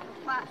 Eita.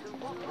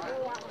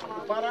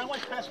 O pará é uma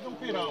espécie de um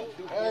pirão.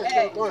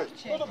 Doutor.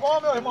 Tudo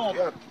bom, meu irmão?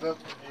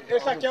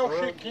 Esse aqui é o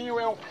Chiquinho,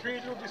 é o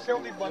filho de seu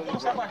Libano. Dona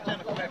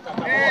Sebastiana, como é que tá?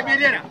 Ei,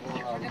 menina!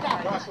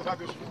 Graças a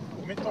Deus.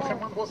 O menino tá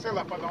chamando você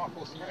lá para dar uma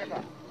forcinha, né,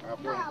 cara?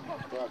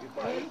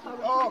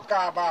 Ô,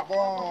 caba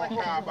bom,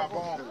 caba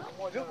bom.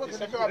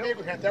 Esse é meu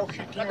amigo, gente, é o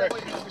Chiquinho, é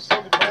filho de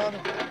seu Libano,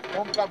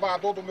 homem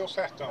trabalhador do meu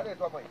sertão.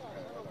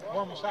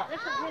 Vamos almoçar?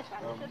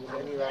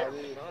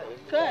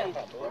 Quem? Quem?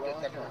 4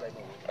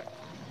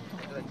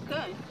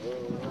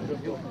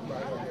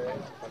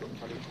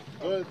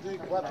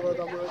 horas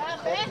da manhã.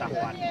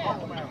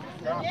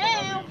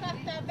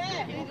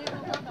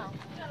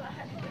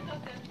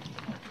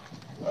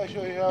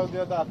 Hoje é o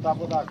dia da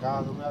tábua da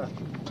casa, né?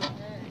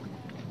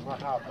 Uma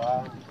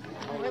rabada.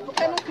 Não é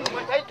porque não quis.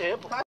 Mas tem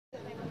tempo. O rapaz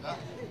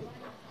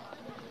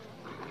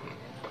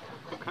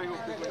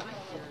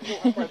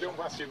deu um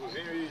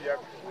vacilozinho e o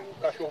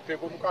cachorro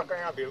pegou no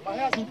calcanhar dele. Mas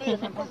é assim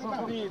mesmo, é coisa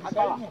da vida.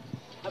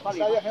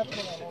 Isso aí a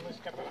gente não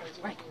esquenta com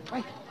isso. Vai.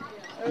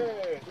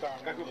 Eita,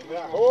 menino,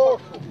 é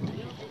roxo.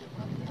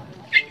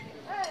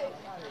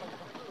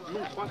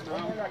 Não pode não.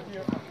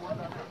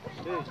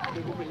 Ei,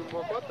 pegou mesmo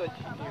uma bota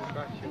de o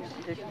cachorro.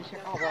 Esse bicho é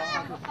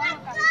calvado.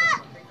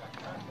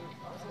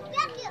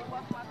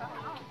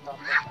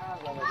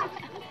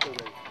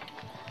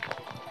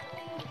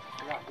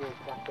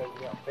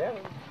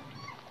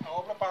 A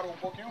obra parou um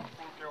pouquinho,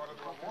 porque é hora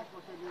do almoço.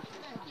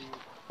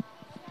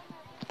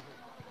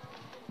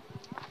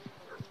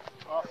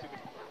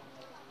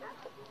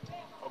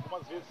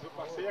 Algumas vezes eu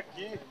passei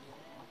aqui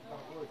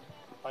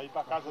para ir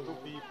para casa do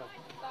Pipa.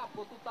 Tá,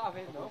 pô, tu tá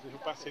vendo não? Eu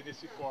passei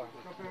desse corte.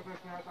 Eu sei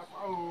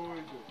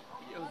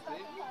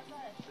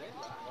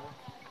lá.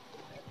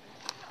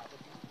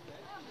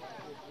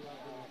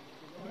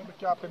 Eu lembro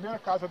que a primeira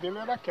casa dele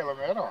era aquela,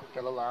 não era? Ó,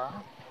 aquela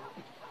lá.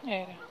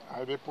 Era.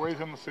 Aí depois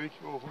eu não sei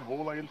que houve um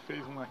rolo, aí ele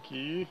fez um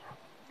aqui,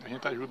 a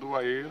gente ajudou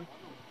a ele.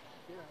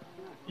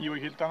 E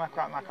hoje ele está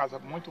na casa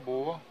muito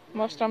boa.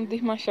 Mostramos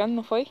desmanchando,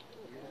 não foi?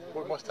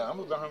 Foi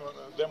mostrando,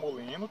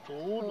 demolindo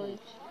tudo.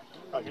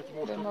 A gente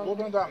mostrou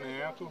todo o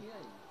andamento.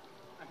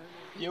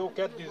 E eu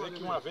quero dizer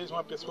que uma vez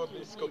uma pessoa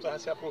disse que eu estava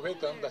se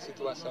aproveitando da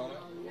situação,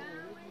 né?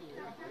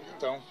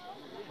 Então,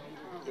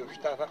 eu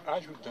estava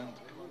ajudando.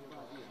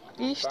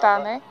 E está,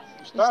 né?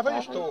 Estava e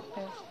estou.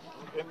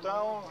 É.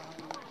 Então,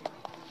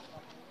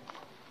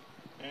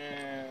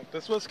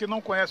 pessoas que não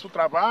conhecem o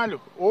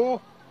trabalho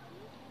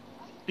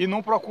e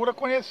não procura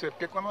conhecer,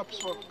 porque quando uma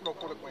pessoa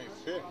procura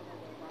conhecer,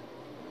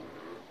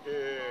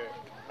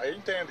 aí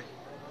entende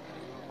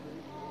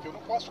que eu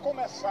não posso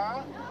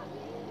começar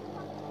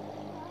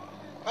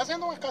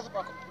fazendo uma casa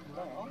para...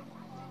 Não,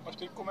 nós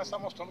temos que começar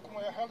mostrando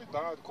como é a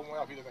realidade, como é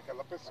a vida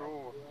daquela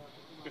pessoa.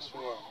 A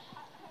pessoa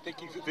tem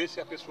que ver se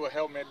a pessoa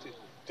realmente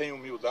tem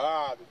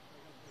humildade,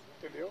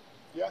 entendeu?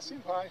 E assim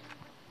vai.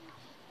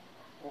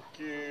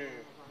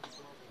 Porque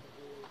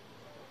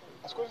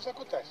as coisas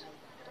acontecem.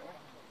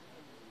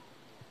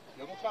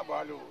 Eu não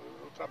trabalho,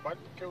 eu trabalho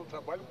porque eu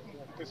trabalho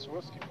com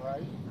pessoas que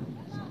vai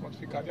se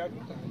prontificar de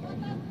ajudar.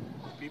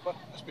 O Pipa,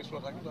 as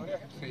pessoas ajudaram e a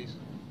gente fez.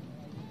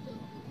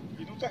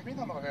 E não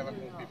termina a novela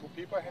com o Pipa. O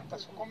Pipa a gente está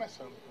só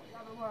começando.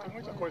 Tem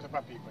muita coisa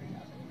para Pipa aí,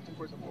 muita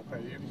coisa boa para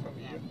ele,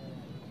 família.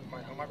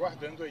 Mas vamos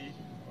aguardando aí,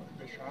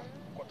 para deixar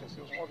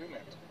acontecer os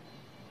movimentos.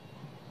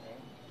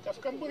 Está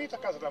ficando bonita a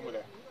casa da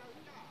mulher.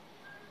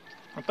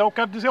 Então eu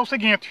quero dizer o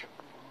seguinte.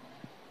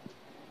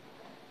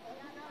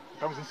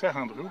 Estamos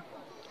encerrando, viu?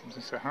 Estamos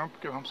encerrando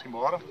porque vamos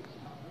embora.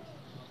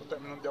 Estou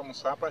terminando de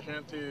almoçar para a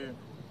gente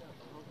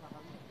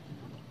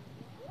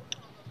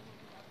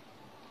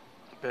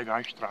pegar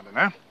a estrada,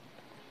 né?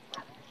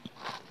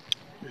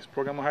 Esse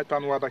programa vai estar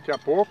no ar daqui a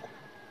pouco.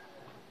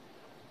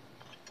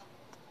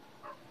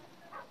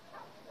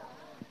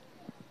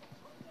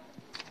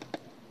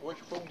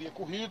 Hoje foi um dia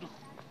corrido,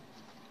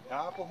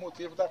 já por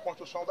motivo da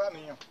construção da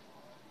linha.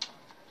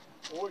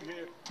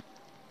 Hoje,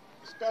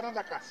 esperando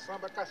a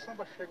caçamba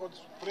chegou de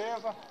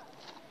surpresa,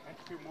 a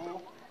gente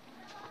filmou.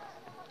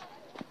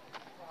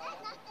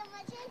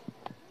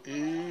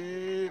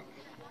 E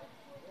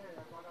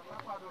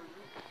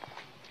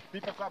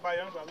fica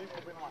trabalhando ali,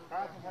 cobrindo uma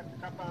casa, vai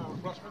ficar para o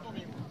próximo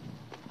domingo.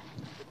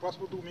 O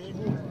próximo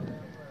domingo,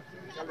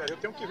 aliás, eu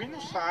tenho que vir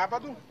no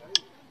sábado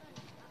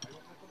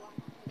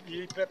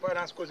e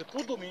preparar as coisas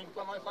para o domingo,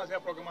 para nós fazer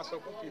a programação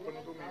com o Pipa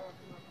no domingo.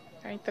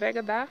 A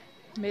entrega da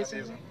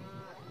mesa.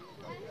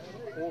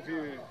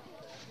 Houve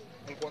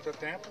um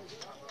contratempo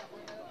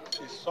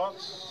e só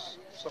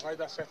vai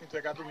dar certo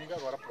entregar domingo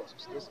agora, próximo,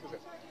 se Deus quiser.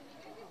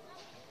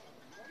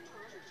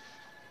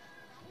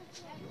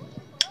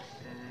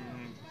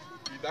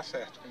 dá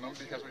certo. Em nome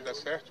de Jesus dá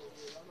certo.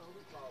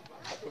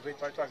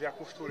 Aproveitar e trazer a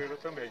costureira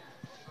também.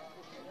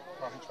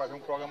 Para a gente fazer um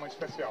programa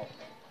especial.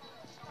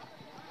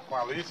 Com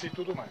a Alice e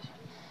tudo mais.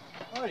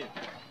 Aí.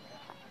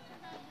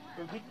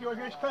 Eu digo que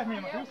hoje eles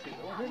terminam, viu,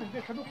 filho? Hoje eles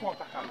deixam no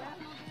ponto a casa.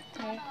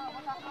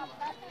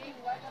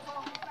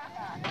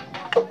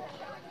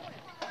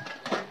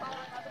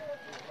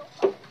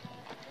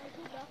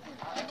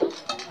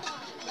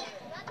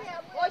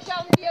 Hoje é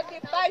um dia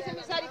de paz e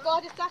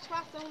misericórdia e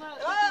satisfação.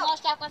 Nós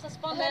estamos com essas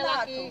panelas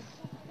aqui.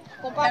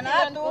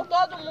 Compartilhando com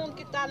todo mundo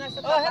que está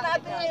nessa casa.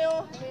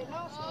 Renatinho.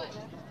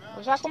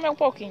 Eu já comi um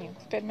pouquinho,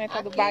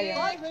 experimentar do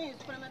baiano.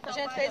 A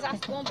gente fez as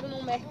compras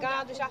no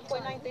mercado, já foi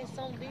na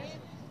intenção de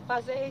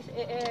fazer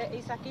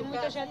isso aqui.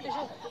 Muita gente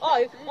junto.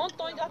 Olha, o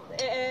Antônio,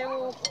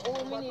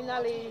 o menino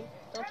ali,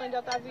 o Antônio de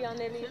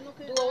Otaviano, ele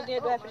doou o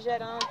dinheiro do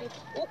refrigerante.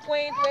 O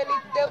Coentro, ele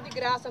deu de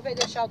graça, veio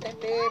deixar o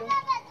tempero.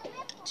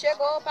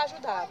 Chegou para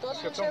ajudar. Todo Isso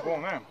é mundo tão chegou.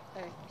 bom, né?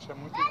 É. Isso é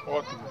muito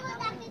ótimo.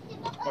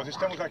 Nós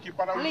estamos aqui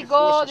para unir Ligou,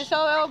 forças. disse,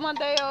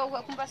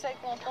 eu conversei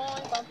com o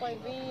Antônio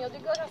vinha, eu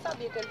digo, eu já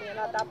sabia que ele vinha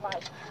lá da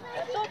paz.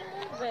 E todo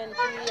mundo vendo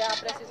que a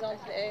precisão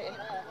é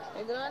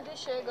grande,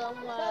 chega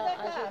uma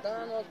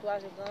ajudando, outro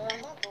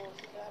ajudando.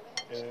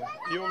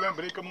 E eu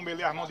lembrei que eu não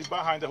melei as mãos de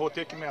barro ainda, vou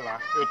ter que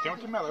melar. Eu tenho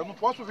que melar. Eu não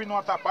posso vir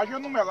numa tapagem e eu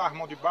não melar as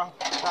mãos de barro,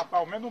 tapar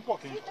ao menos um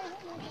pouquinho.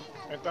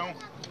 Então,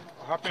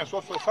 já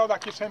pensou, se eu saio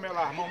daqui sem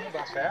melar as mãos, não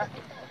dá certo?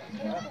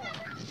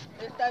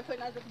 Esse daí foi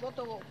nós que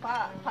botou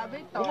pra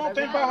Vitória. Não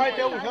tem barro aí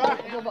pra eu usar?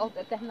 Eu vou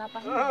terminar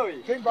para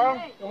Tem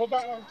barro, eu vou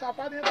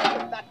tapar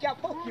dentro. Daqui a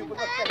pouquinho, quando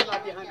nós terminar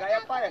de rangar, aí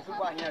aparece o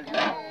barrinho ali.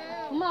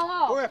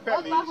 Irmão, Ou é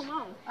feliz?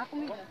 a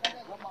comida.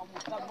 Vamos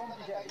almoçar, em nome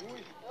de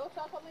Jesus.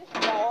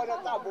 A hora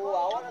tá boa,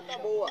 a hora tá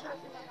boa.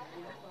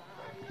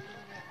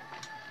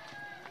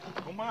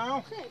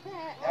 Romão,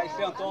 É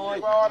isso,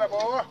 Antônio. a hora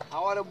boa. A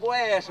hora boa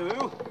é essa,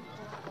 viu?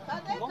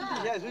 Em nome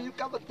de Jesus, o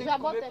cara tem que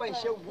comer pra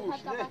encher o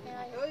bucho, né?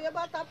 Eu ia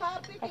botar pra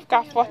Pra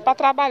ficar forte pra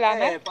trabalhar,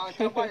 né? É, pra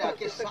trabalhar,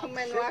 porque Você saco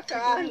comendo seco uma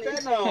segura carne. em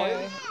pé não,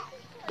 hein?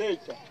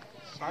 Deita.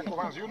 Saco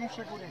vazio não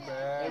segura em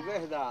pé. É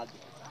verdade.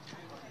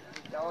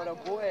 E a hora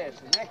boa é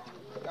essa, né?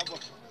 Acabou.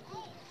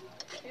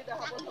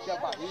 Tira a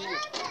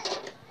barriga.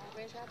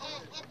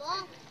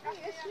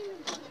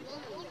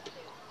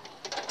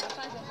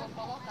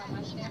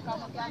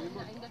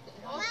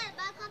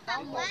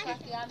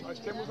 Nós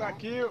temos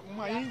aqui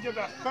uma índia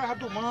da Serra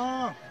do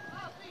Man.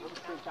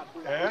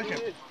 É,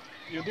 gente.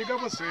 Eu digo a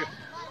você.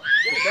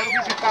 Eu quero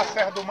visitar a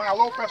Serra do Man.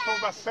 Alô, pessoal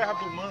da Serra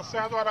do Man,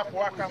 Serra do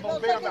Arapuá,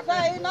 Carnondeira da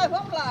quiser ir, nós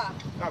vamos lá.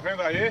 Tá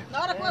vendo aí?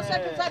 Na hora que você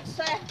quiser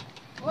disser,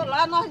 vou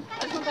lá, nós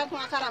juntamos com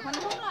uma caravana e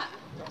vamos lá.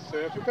 Tá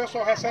certo. E o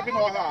pessoal recebe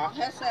nós lá.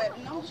 Recebe.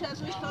 Em nome de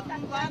Jesus, todo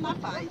mundo vai na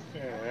paz.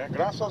 É,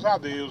 graças a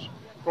Deus.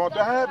 Pronto,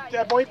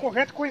 é bom ir com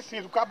gente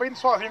conhecida. O cabo indo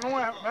sozinho não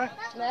é, né?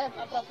 Né?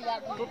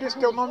 Apropriado. Tu disse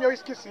teu nome e eu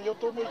esqueci. Eu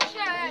tô meio...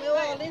 Meu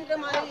é Olinda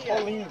Maria.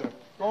 Olinda.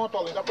 Pronto,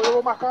 Olinda. Depois eu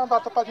vou marcar uma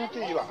data pra gente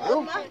ir lá, viu?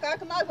 Vamos marcar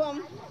que nós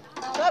vamos.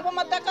 Nós vamos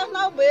até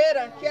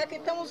Carnalbeira, que aqui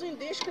tem uns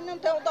indígenas que não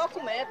tem o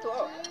documento.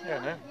 Ó. É,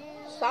 né?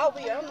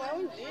 Salviano não é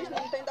um indígena,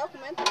 não tem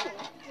documento nenhum.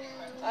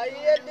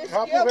 Aí ele disse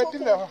Já que eu aproveita e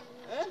leva.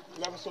 Hã?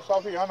 Leva seu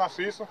salviano,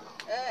 assista.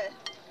 É.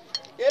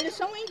 Eles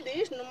são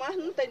indígenas, mas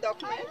não tem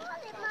documento.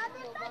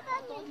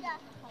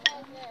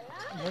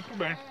 Muito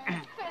bem.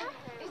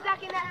 Isso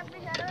daqui não é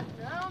refrigerante,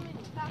 não,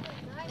 menino. Tá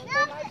vendo? Não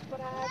tem mais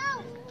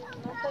prato,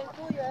 não tem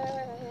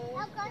colher,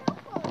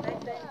 nem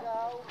tem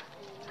galfo.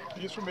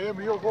 Isso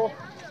mesmo, e eu vou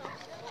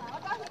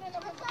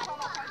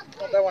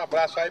mandar um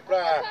abraço aí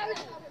pra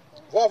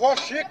vovó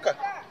Chica,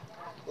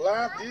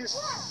 lá de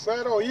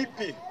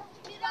Seroípe.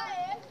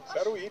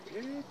 Seroípe,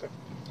 eita.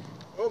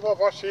 Ô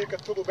vovó Chica,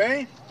 tudo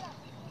bem?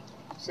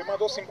 Você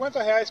mandou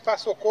R$50 para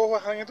Socorro, a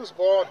Rainha dos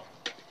Bodes.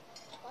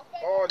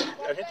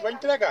 Olha, a gente vai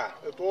entregar.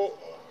 Eu tô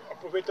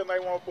aproveitando aí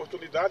uma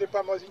oportunidade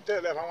para nós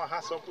levar uma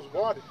ração para os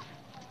bodes.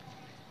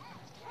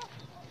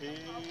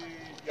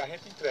 E a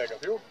gente entrega,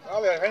 viu?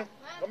 Olha,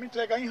 vamos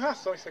entregar em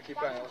ração isso aqui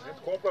para ela. A gente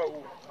compra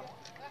o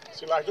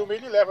silagem do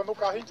milho e leva no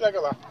carro e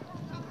entrega lá.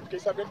 Fiquei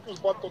sabendo que os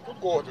bodes estão tudo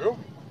gordos, viu?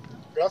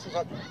 Graças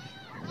a Deus.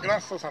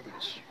 Graças a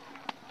Deus.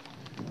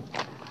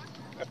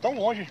 É tão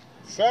longe.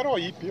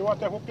 Seroípe. Eu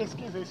até vou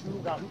pesquisar esse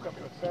lugar, viu,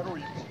 Camila?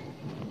 Seroípe.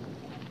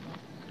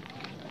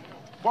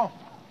 Bom,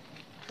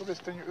 deixa eu ver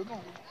se tem. Deixa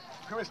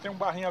eu ver se tem um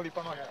barrinho ali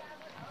para nós.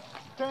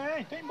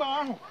 Tem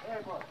barro.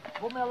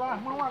 Vou melar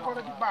as mãos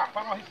agora de barro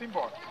para nós ir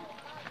embora.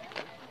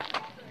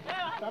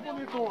 Tá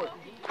bonito hoje.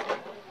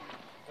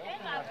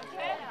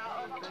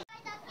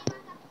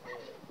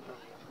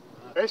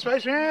 É isso aí,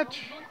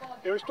 gente.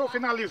 Eu estou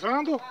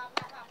finalizando.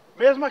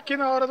 Mesmo aqui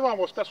na hora do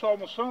almoço. O pessoal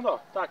almoçando, ó.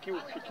 Tá aqui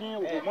o Chiquinho,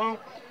 o Romão.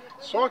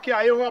 Só que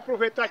aí eu vou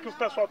aproveitar que os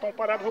pessoal estão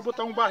parados. Vou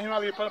botar um barrinho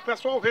ali para o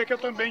pessoal ver que eu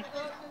também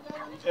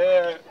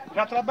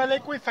já trabalhei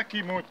com isso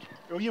aqui muito.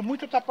 Eu ia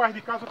muito tapar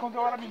de casa quando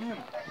eu era menino.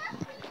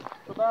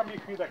 Deixa eu dar uma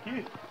mexida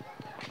aqui.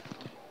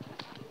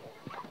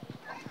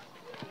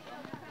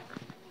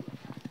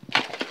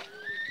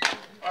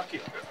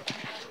 Aqui.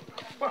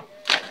 Bom,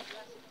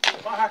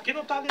 mas aqui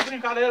não tá de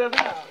brincadeira,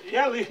 né? E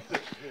é lindo.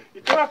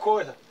 E tem uma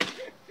coisa.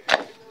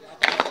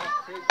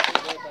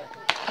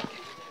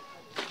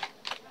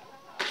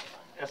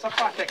 Essa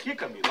parte aqui,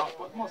 Camila, ó,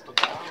 pode mostrar.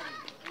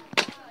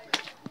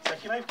 Isso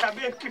aqui vai ficar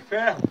meio que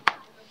ferro.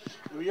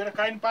 Eu ia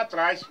caindo para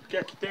trás, porque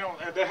aqui tem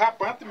é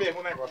derrapante mesmo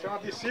o negócio, é uma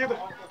descida.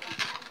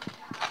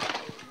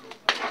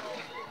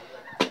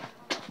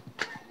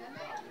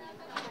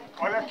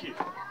 Olha aqui.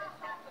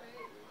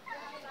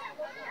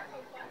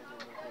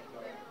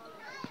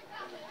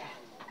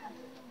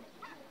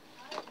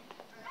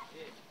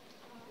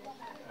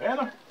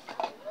 Vendo?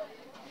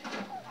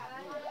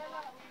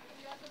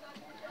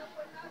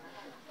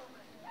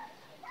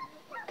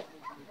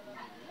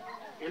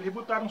 Eles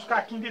botaram uns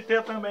caquinhos de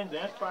teia também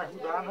dentro para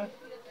ajudar, né?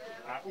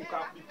 O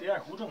caco de teia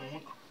ajuda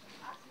muito.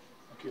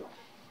 Aqui,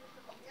 ó.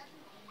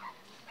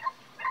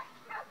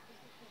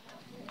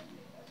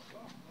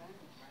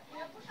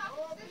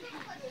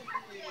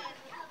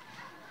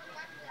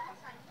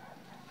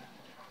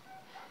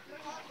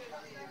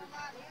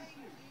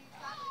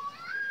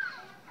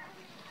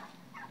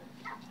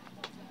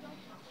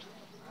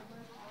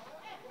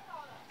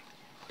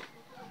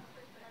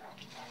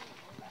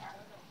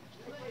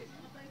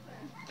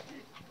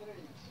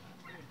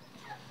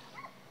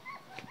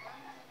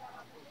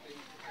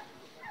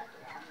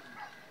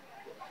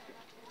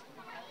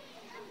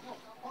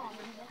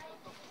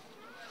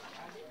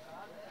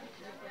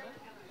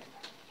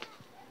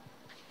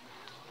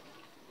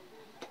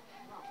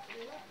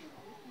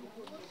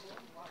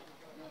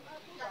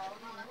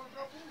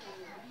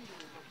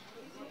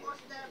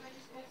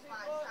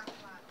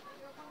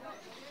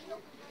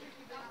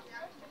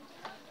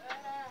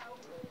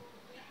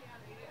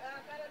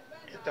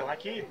 Então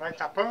aqui vai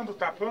tapando,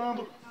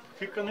 tapando,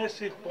 fica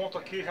nesse ponto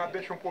aqui, já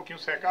deixa um pouquinho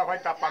secar, vai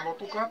tapar no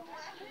outro canto.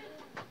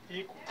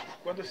 E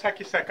quando isso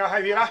aqui secar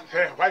vai virar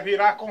ferro, vai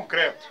virar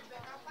concreto.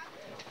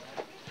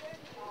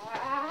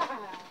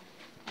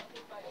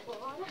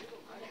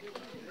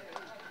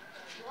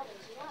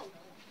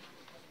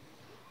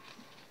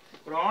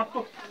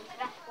 Pronto.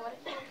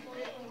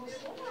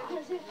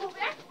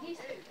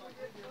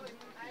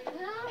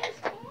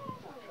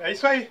 É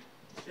isso aí.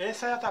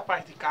 Essa é a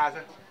parte de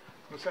casa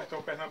no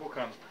sertão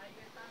pernambucano.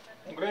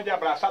 Um grande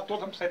abraço a todos.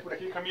 Vamos sair por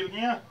aqui,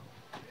 Camilinha.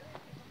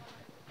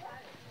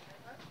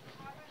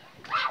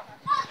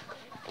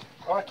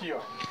 Olha aqui,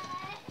 ó.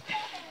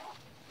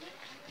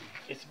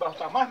 Esse barro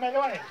tá mais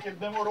melhor ainda, porque ele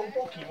demorou um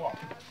pouquinho, ó.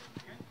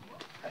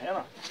 Tá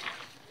vendo?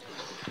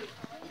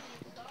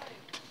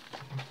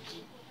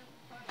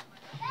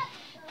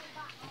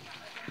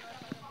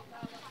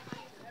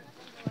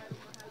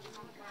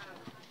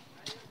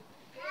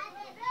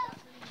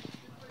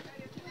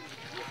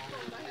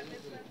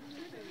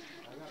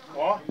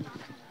 Ó.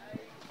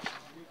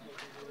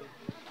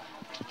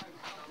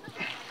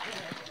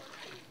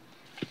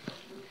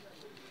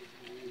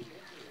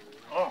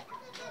 Ó.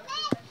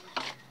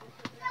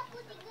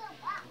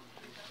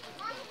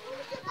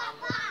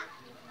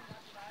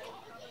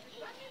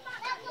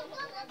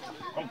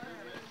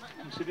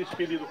 Vamos se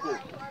despedir do povo.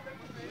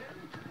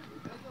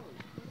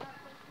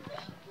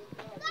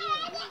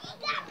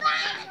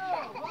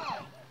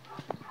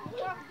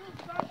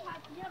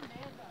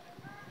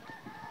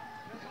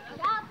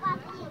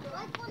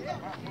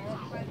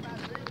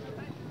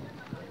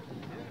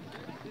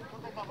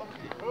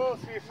 Ô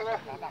Cícera,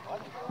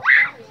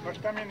 nós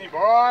estamos indo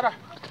embora.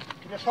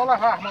 Queria só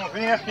lavar as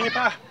mãozinhas aqui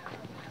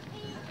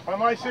pra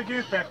nós seguir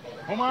em frente.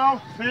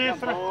 Romão,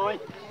 Cícera.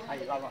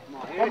 Aí, lava.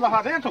 Pode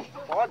lavar dentro?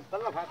 Pode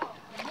lavar.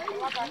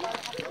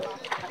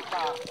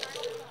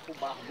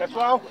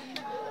 Pessoal,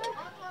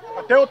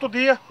 até outro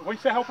dia. Eu vou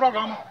encerrar o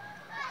programa.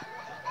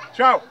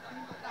 Tchau.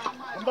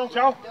 Vamos dar um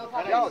tchau.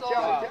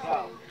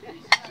 Tchau.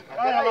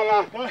 Olha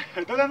lá,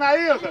 dona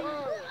Anaísa.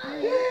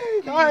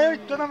 Olha eu e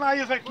dona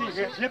Anaísa aqui,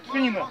 gente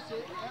fina.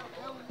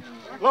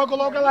 Logo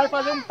ela vai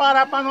fazer um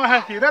pará pra nós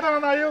aqui, né, dona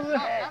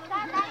Anaísa?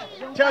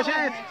 Tchau,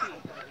 gente.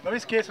 Não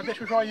esqueça,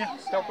 deixa o joinha.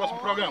 Até o próximo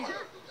programa.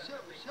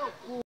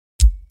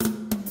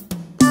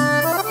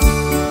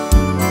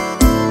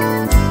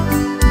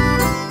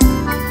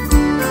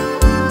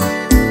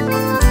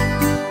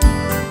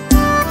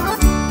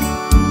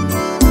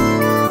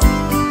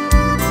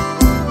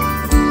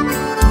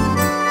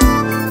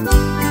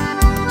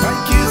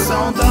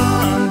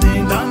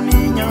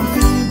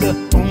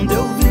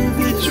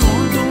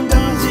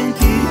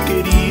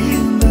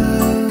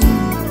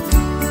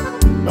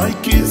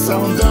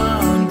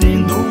 Saudade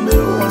do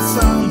meu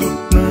passado,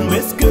 não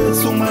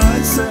esqueço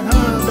mais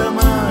Serra da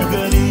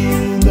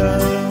Margarida.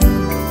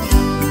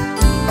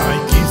 Ai,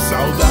 que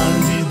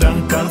saudade da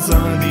casa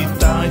de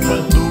taipa,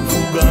 do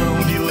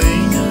fogão de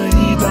lenha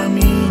e da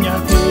minha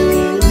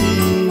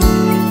rede,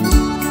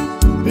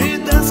 e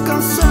das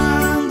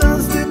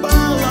caçadas de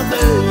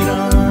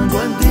baladeira,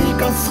 água de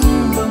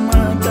caçamba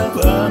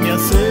matava minha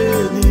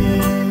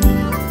sede.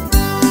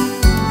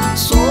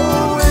 Sou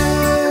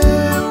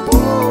eu,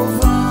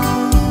 povão,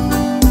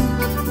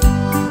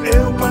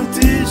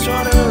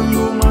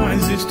 chorando,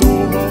 mas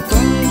estou voltando.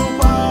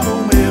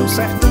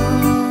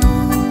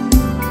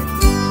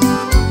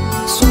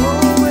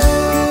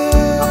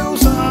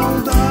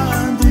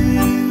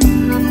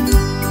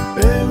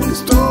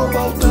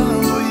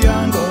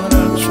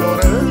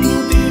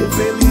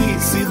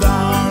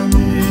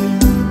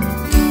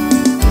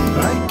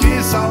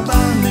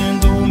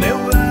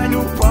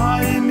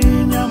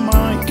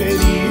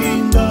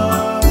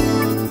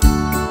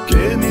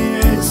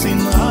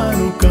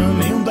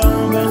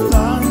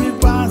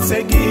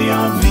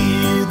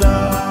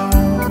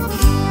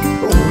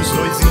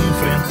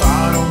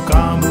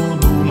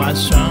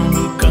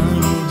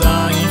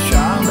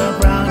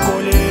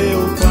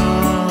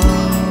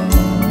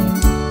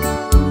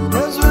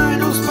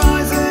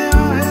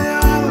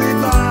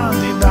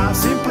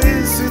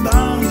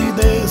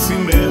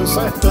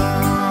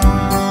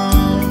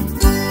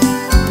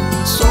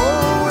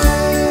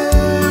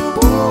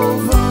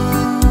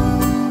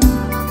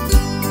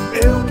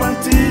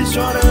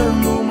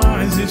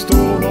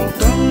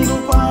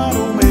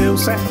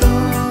 sertão.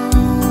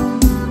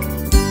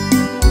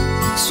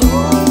 Sou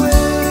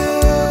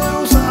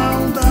eu,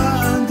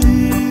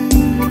 saudade,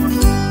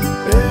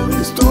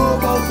 eu estou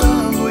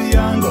voltando e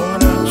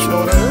agora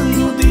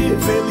chorando de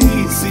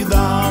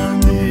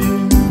felicidade.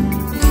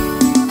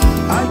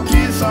 Ai,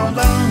 que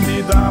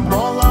saudade da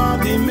bola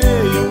de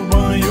meio,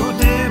 banho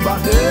de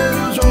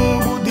barreiro,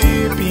 jogo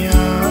de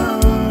peão.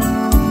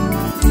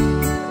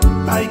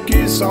 Ai,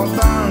 que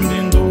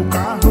saudade do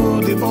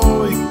carro de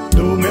boi,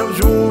 do meu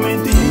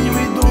jumentinho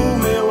e do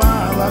meu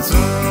alazão.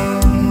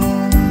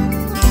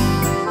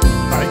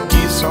 Ai,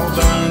 que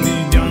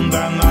saudade de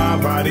andar na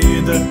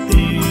vareda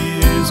e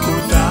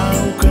escutar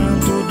o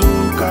canto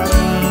do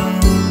carão.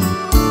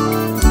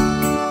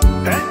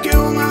 É que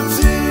eu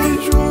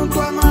nasci junto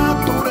à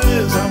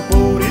natureza,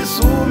 por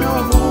isso me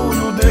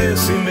orgulho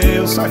desse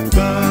meu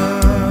sertão.